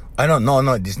 Okay? I don't know.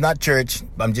 No, it's not church.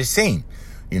 I'm just saying,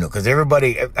 because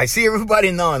I see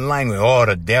everybody now online with,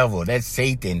 the devil, that's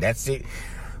Satan, that's it.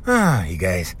 You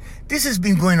guys, this has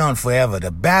been going on forever.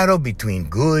 The battle between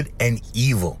good and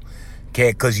evil.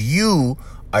 Okay? Because you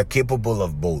are capable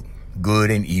of both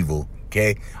good and evil.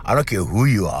 Okay? I don't care who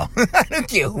you are. I don't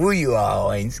care who you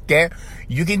are. Okay?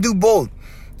 You can do both.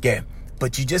 Okay?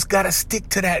 But you just gotta stick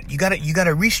to that. You gotta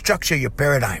restructure your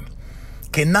paradigm.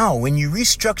 Okay, now, when you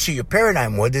restructure your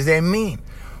paradigm, what does that mean?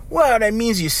 Well, that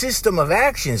means your system of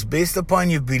actions based upon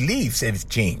your beliefs have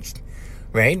changed,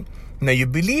 right? Now, your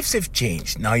beliefs have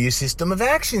changed. Now, your system of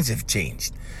actions have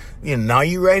changed. Now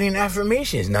you're writing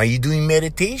affirmations. Now you're doing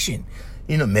meditation.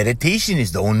 Meditation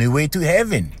is the only way to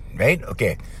heaven, right?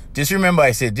 Okay, just remember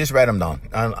I said, just write them down.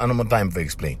 I don't have time for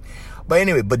explain. But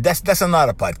anyway, that's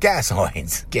another podcast,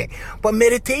 Hawaiians, okay? But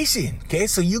meditation, okay?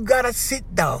 So you gotta sit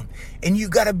down and you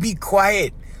gotta be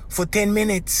quiet for 10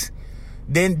 minutes.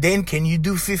 Then can you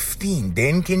do 15?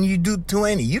 Then can you do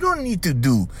 20? You don't need to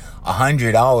do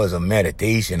 100 hours of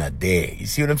meditation a day. You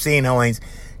see what I'm saying, Hawaiians?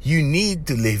 You need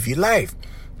to live your life.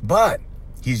 But,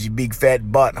 here's your big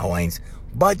fat butt, Hawaiians.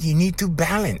 But you need to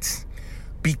balance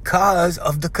because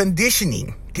of the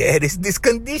conditioning, okay? There's this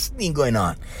conditioning going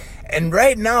on. And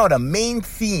right now, the main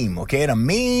theme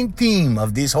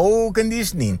of this whole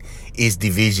conditioning is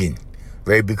division,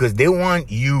 right? Because they want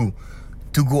you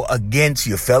to go against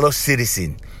your fellow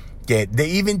citizen. Okay? They're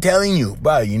even telling you,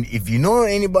 bro, if you know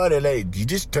anybody, like, you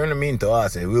just turn them into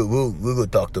us and we'll go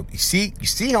talk to them. You see,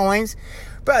 Hawaiians?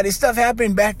 Bro, this stuff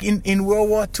happened back in World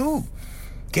War II.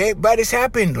 Okay, but this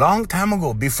happened long time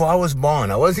ago, before I was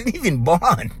born. I wasn't even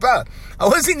born, bro. I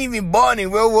wasn't even born in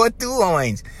World War II,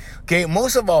 Hawaiians. Okay,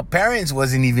 most of our parents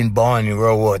wasn't even born in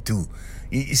World War II.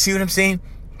 You see what I'm saying?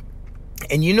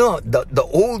 And you know, the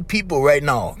old people right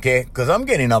now, okay, because I'm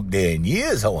getting up there in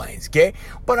years, Hawaiians, okay,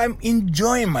 but I'm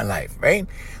enjoying my life, right?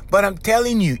 But I'm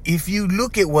telling you, if you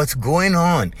look at what's going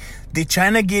on, they're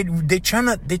trying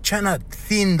to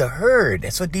thin the herd.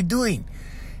 That's what they're doing.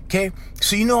 Okay,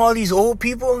 so you know all these old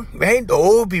people, right? The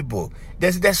old people.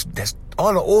 That's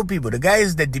all the old people. The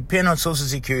guys that depend on Social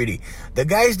Security, the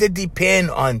guys that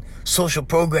depend on social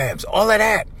programs, all of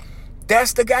that.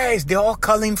 That's the guys. They're all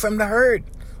culling from the herd.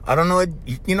 I don't know,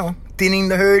 thinning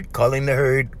the herd, culling the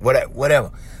herd,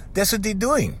 whatever. That's what they're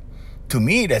doing. To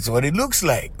me, that's what it looks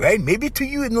like, right? Maybe to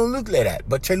you it don't look like that,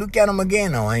 but you look at them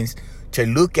again, Hawaiians. You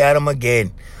look at them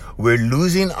again. We're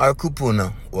losing our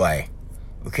kupuna. Why?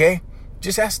 Okay?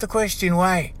 Just ask the question,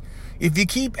 why? If you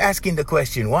keep asking the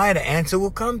question, why, the answer will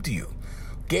come to you.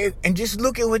 Okay? And just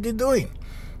look at what they're doing.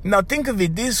 Now, think of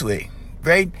it this way,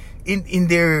 right? In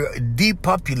their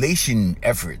depopulation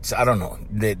efforts, I don't know,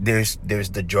 there's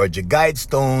the Georgia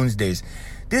Guidestones,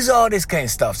 there's all this kind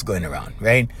of stuff's going around,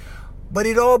 right? But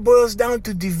it all boils down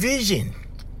to division,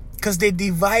 because they're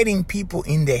dividing people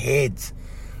in their heads.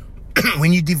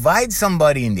 When you divide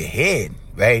somebody in the head,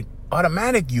 right,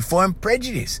 automatic, you form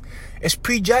prejudice. It's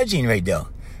prejudging right there,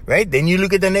 right? Then you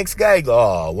look at the next guy, go,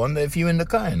 oh, I wonder if you in the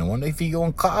car, I wonder if he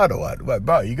on card or what. Well,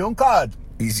 bro, you on card.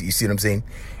 You see what I'm saying?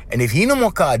 And if he no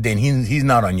more card, then he's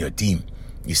not on your team.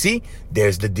 You see?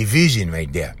 There's the division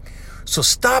right there. So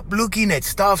stop looking at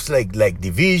stuffs like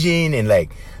division and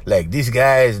like this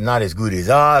guy is not as good as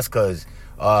us because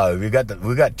we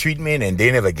got treatment and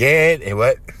they never get and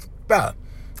what, bro.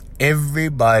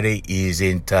 Everybody is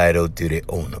entitled to their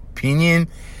own opinion.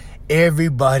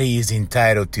 Everybody is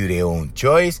entitled to their own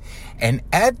choice. And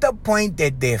at the point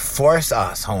that they force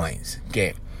us, Hawaiians,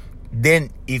 okay,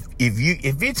 then if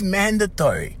it's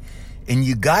mandatory and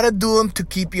you gotta do them to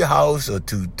keep your house or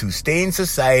to stay in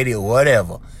society or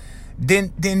whatever,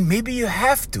 then maybe you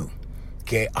have to.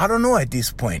 Okay, I don't know at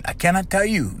this point. I cannot tell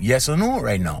you yes or no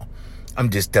right now.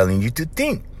 I'm just telling you to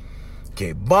think.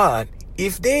 Okay, but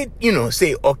if they,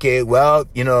 say, okay, well,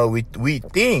 we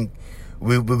think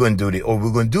we're going to do this, or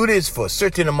we're going to do this for a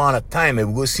certain amount of time, and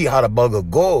we're going to see how the bugger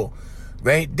go,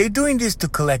 right? They're doing this to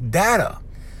collect data.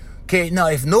 Okay, now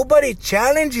if nobody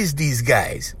challenges these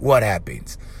guys, what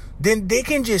happens? Then they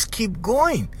can just keep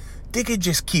going. They can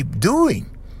just keep doing,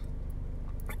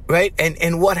 right?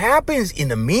 And what happens in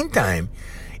the meantime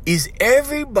is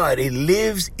everybody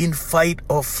lives in fight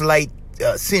or flight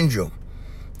syndrome,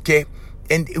 okay?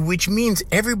 And which means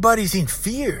everybody's in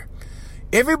fear.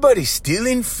 Everybody's still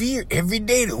in fear. Every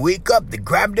day they wake up, they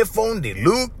grab their phone, they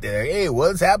look, they're, hey,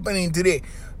 what's happening today?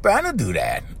 But I don't do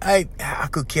that. I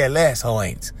could care less,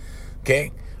 Hawaiians.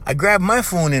 Okay? I grab my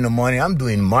phone in the morning, I'm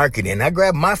doing marketing. I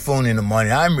grab my phone in the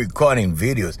morning, I'm recording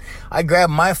videos. I grab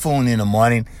my phone in the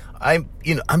morning, I'm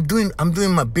doing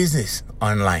my business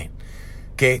online.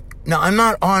 Okay? Now, I'm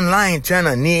not online trying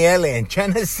to nail and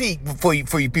trying to seek for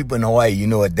you people in Hawaii. You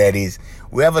know what that is.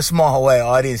 We have a small Hawaii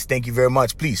audience. Thank you very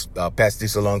much. Please pass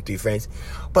this along to your friends.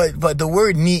 But the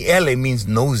word niele means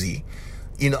nosy.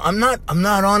 I'm not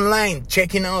online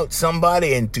checking out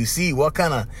somebody and to see what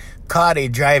kind of car they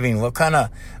driving, what kind of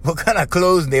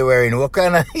clothes they wearing, what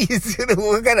kind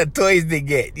of toys they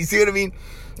get. You see what I mean?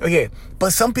 Okay.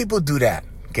 But some people do that.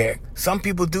 Okay. Some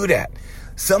people do that.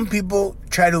 Some people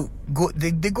try to go,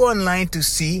 they go online to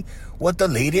see what the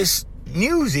latest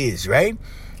news is, right?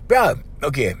 Bro,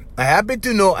 okay, I happen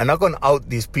to know, I'm not going to out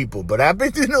these people, but I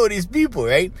happen to know these people,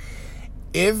 right?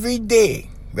 Every day,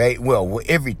 right? Well,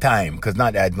 every time, because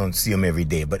not that I don't see them every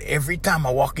day, but every time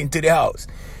I walk into the house,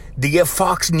 they get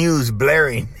Fox News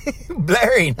blaring,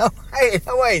 blaring,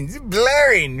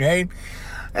 right?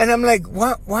 And I'm like,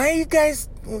 what? Why are you guys,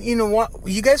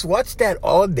 you guys watch that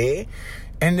all day?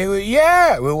 And they were,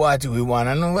 yeah, we watch it. We want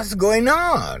to know what's going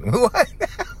on.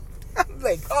 I'm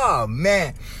like, oh,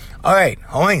 man. All right,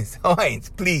 Hawaiians,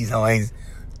 please, Hawaiians,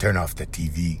 turn off the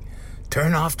TV.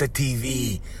 Turn off the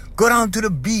TV. Go down to the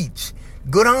beach.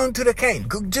 Go down to the canyon.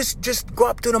 Go, just go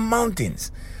up to the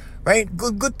mountains, right?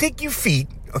 Go take your feet,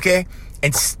 okay,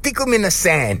 and stick them in the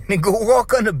sand and go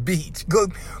walk on the beach. Go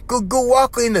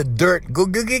walk in the dirt. Go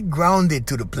get grounded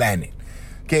to the planet.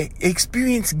 Okay,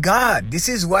 experience God. This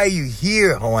is why you're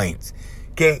here, Hawaiians.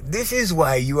 Okay, this is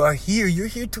why you are here. You're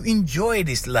here to enjoy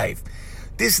this life.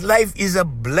 This life is a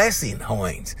blessing,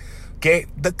 Hawaiians. Okay,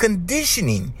 the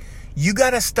conditioning, you got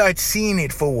to start seeing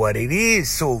it for what it is.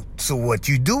 So what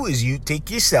you do is you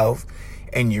take yourself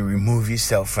and you remove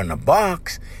yourself from the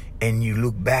box and you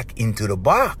look back into the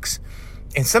box.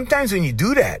 And sometimes when you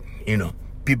do that,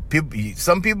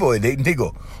 some people, they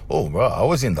go, oh, bro, I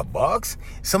was in the box.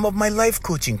 Some of my life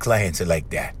coaching clients are like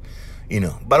that.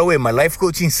 By the way, my life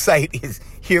coaching site is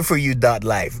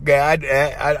hereforyou.life. Okay,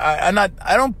 I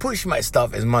don't push my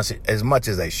stuff as much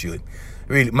as I should.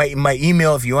 Really, my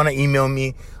email, if you want to email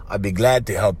me, I'd be glad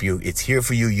to help you. It's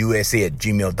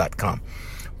hereforyouusa@gmail.com.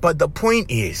 But the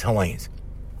point is, Hawaiians,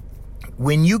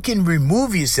 when you can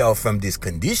remove yourself from this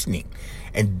conditioning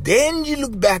and then you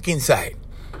look back inside,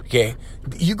 okay,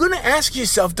 you're going to ask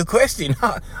yourself the question,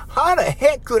 how the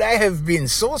heck could I have been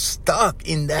so stuck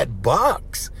in that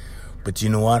box? But you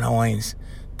know what, Hawaiians?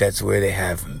 That's where they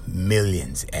have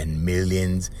millions and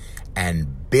millions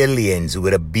and billions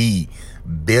with a B,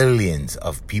 billions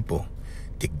of people.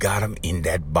 They got them in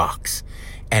that box.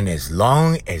 And as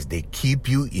long as they keep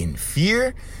you in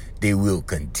fear, they will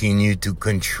continue to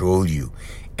control you.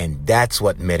 And that's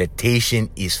what meditation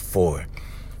is for.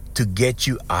 To get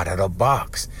you out of the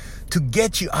box. To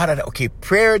get you out of the... Okay,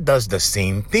 prayer does the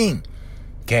same thing.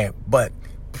 Okay, but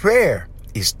prayer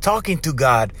is talking to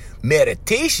God.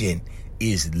 Meditation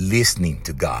is listening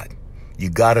to God. You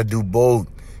got to do both.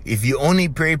 If you only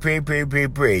pray,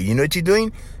 you know what you're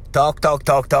doing? Talk.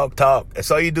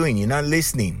 That's all you're doing. You're not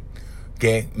listening.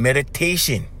 Okay?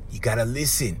 Meditation. You got to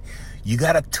listen. You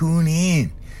got to tune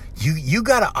in. You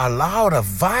got to allow the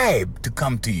vibe to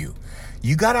come to you.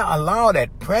 You got to allow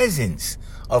that presence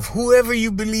of whoever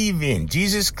you believe in.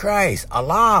 Jesus Christ,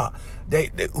 Allah,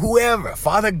 whoever,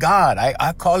 Father God.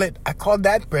 I call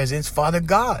that presence Father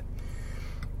God.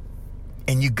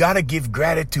 And you got to give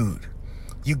gratitude.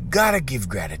 You got to give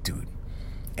gratitude.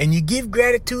 And you give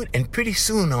gratitude, and pretty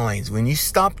soon, Hawaiians, when you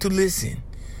stop to listen,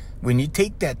 when you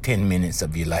take that 10 minutes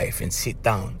of your life and sit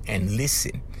down and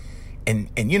listen,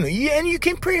 and you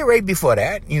can pray right before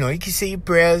that. You can say your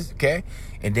prayers, okay?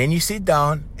 And then you sit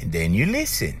down and then you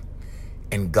listen.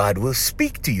 And God will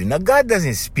speak to you. Now, God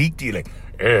doesn't speak to you like,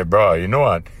 hey, bro, you know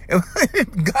what?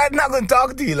 God's not going to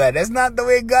talk to you like that. That's not the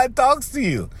way God talks to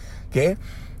you, okay?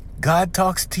 God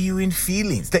talks to you in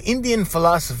feelings. The Indian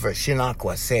philosopher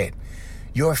Shinakwa said,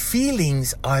 your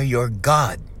feelings are your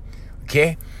God,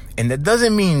 okay? And that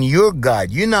doesn't mean you're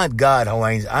God. You're not God,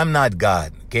 Hawaiians. I'm not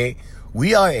God, okay?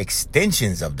 We are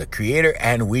extensions of the Creator,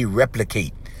 and we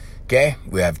replicate. Okay,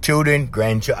 we have children,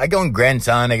 grandchildren. I go on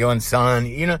grandson, I go on son.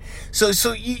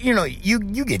 So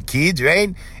you get kids,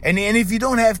 right? And if you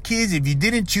don't have kids, if you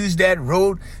didn't choose that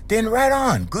road, then right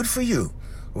on, good for you.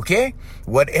 Okay,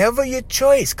 whatever your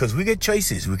choice, because we get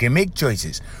choices, we can make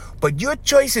choices, but your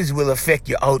choices will affect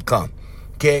your outcome.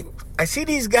 Okay, I see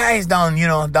these guys down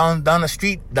the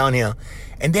street down here,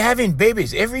 and they're having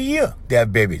babies every year. They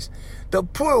have babies. The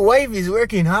poor wife is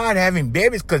working hard having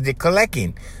babies because they're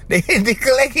collecting. They're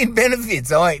collecting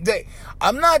benefits. All right.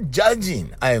 I'm not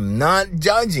judging.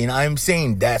 I'm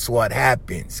saying that's what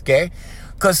happens. Okay.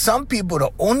 Because some people, the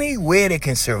only way they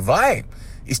can survive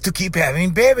is to keep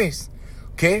having babies.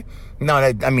 Okay. Now,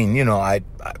 I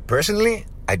personally,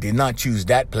 I did not choose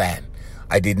that plan.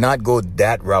 I did not go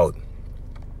that route.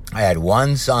 I had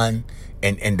one son.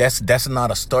 And that's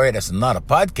not a story. That's not a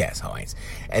podcast, Hawaiians.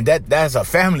 And that's a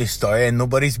family story and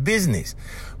nobody's business.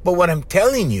 But what I'm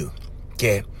telling you,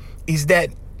 okay, is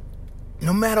that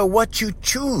no matter what you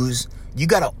choose, you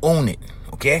gotta own it,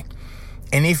 okay?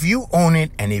 And if you own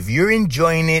it, and if you're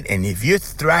enjoying it, and if you're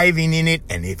thriving in it,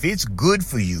 and if it's good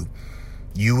for you,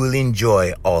 you will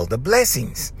enjoy all the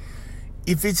blessings.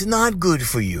 If it's not good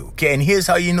for you, okay, and here's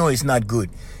how you know it's not good.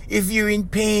 If you're in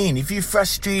pain, if you're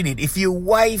frustrated, if your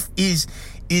wife is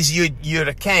your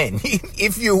can,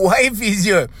 if your wife is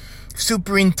your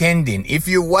superintendent, if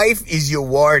your wife is your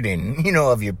warden,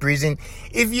 of your prison,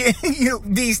 if you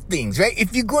these things, right?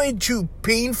 If you're going through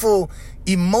painful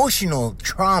emotional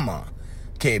trauma,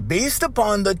 okay, based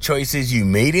upon the choices you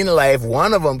made in life,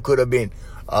 one of them could have been,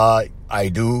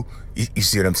 you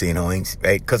see what I'm saying, Owings,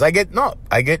 right? Because I get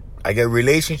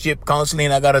relationship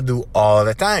counseling I gotta do all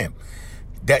the time.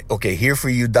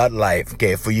 Hereforyou.life.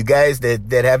 Okay, for you guys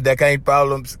that have that kind of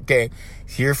problems, okay,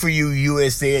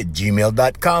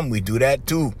 hereforyouusa@gmail.com. We do that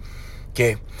too.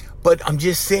 Okay. But I'm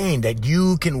just saying that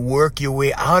you can work your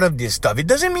way out of this stuff. It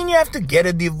doesn't mean you have to get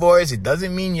a divorce. It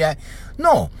doesn't mean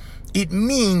no. It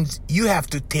means you have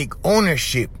to take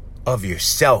ownership of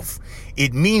yourself.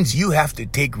 It means you have to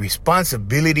take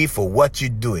responsibility for what you're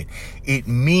doing. It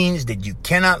means that you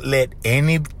cannot let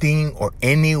anything or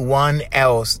anyone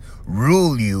else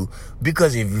rule you,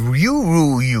 because if you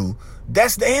rule you,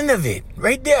 that's the end of it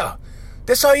right there.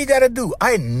 That's all you got to do.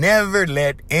 I never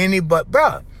let anybody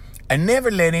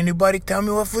tell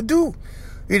me what to do.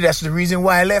 That's the reason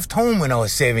why I left home when I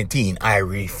was 17. I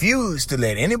refused to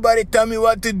let anybody tell me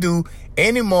what to do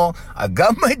anymore. I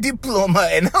got my diploma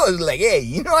and I was like, hey,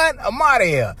 you know what? I'm out of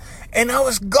here. And I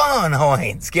was gone,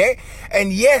 Hawaiians, okay?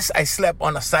 And yes, I slept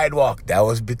on the sidewalk. That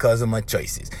was because of my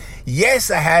choices.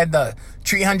 Yes, I had the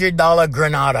 $300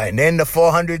 Granada and then the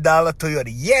 $400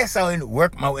 Toyota. Yes, I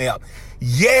worked my way up.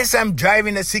 Yes, I'm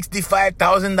driving a $65,000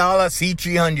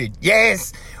 C300.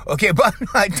 Yes. Okay, but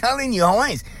I'm telling you,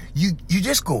 Hawaiians, you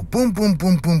just go boom, boom,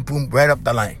 boom, boom, boom, right up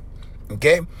the line.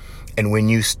 Okay? And when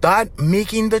you start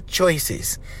making the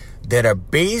choices that are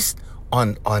based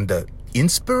on the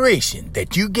inspiration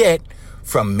that you get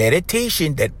from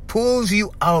meditation that pulls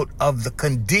you out of the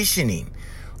conditioning,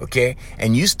 okay?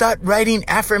 And you start writing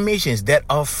affirmations that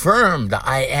affirm the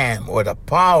I am or the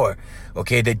power,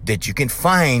 okay, that you can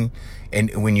find.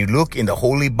 And when you look in the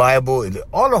Holy Bible, in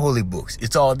all the holy books,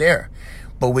 it's all there.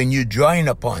 But when you're drawing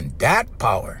upon that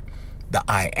power, the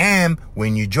I am,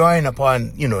 when you're drawing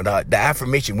upon, the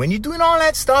affirmation, when you're doing all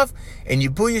that stuff and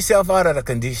you pull yourself out of the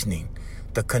conditioning,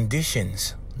 the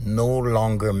conditions no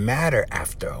longer matter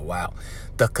after a while.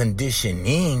 The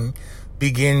conditioning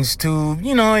begins to,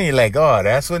 you're like, oh,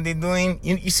 that's what they're doing.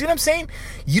 You see what I'm saying?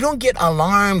 You don't get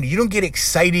alarmed. You don't get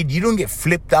excited. You don't get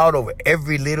flipped out over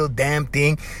every little damn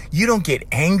thing. You don't get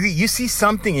angry. You see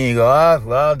something and you go, oh,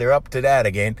 well, they're up to that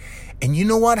again. And you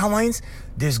know what, Hawaiians?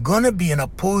 There's going to be an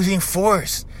opposing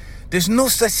force. There's no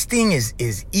such thing as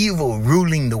evil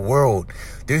ruling the world.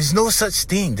 There's no such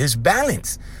thing. There's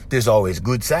balance. There's always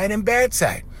good side and bad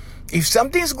side. If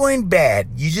something's going bad,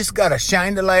 you just got to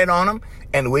shine the light on them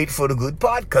and wait for the good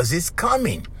part because it's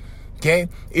coming. Okay?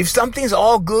 If something's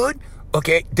all good,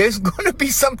 okay, there's going to be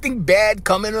something bad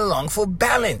coming along for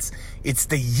balance. It's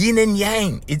the yin and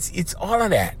yang. It's all of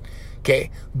that. Okay?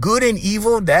 Good and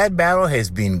evil, that battle has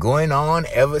been going on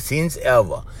ever since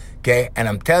ever. Okay? And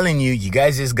I'm telling you, you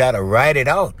guys just got to ride it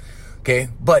out. Okay?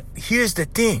 But here's the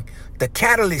thing. The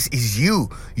catalyst is you.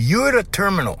 You're the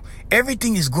terminal.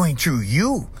 Everything is going through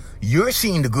you. You're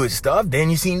seeing the good stuff,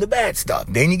 then you're seeing the bad stuff.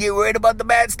 Then you get worried about the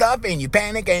bad stuff, and you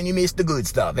panic, and you miss the good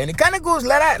stuff. And it kind of goes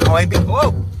like that, Hawaiian people.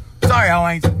 Whoa! Sorry,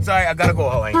 Hawaiians. Sorry, I gotta go,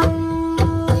 Hawaiian.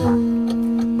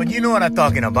 But you know what I'm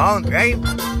talking about, right?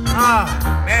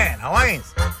 Ah, man,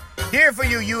 Hawaiians. Here for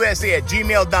you, USA at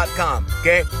gmail.com,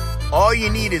 okay? All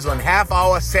you need is 1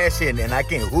 half-hour session, and I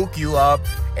can hook you up,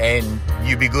 and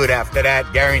you be good after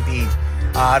that, guaranteed.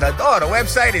 The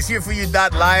website is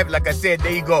hereforyou.live. Like I said,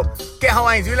 there you go. Okay,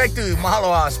 Hawaiians, we'd like to mahalo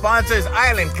our sponsors,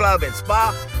 Island Club and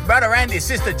Spa, Brother Randy,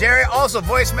 Sister Jerry, also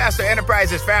Voice Master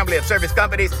Enterprises, family of service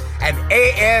companies, and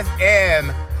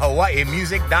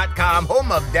AFMHawaiiMusic.com,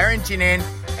 home of Darren Chinen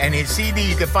and his CD.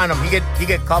 You can find him. He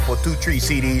get couple 2-3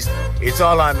 CDs. It's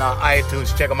all on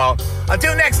iTunes. Check them out.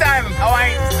 Until next time,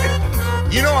 Hawaiians.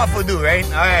 You know what to do, right?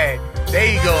 All right. There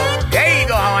you go. There you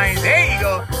go, Hawaiians. There you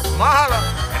go. Mahalo.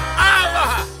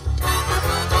 Aloha!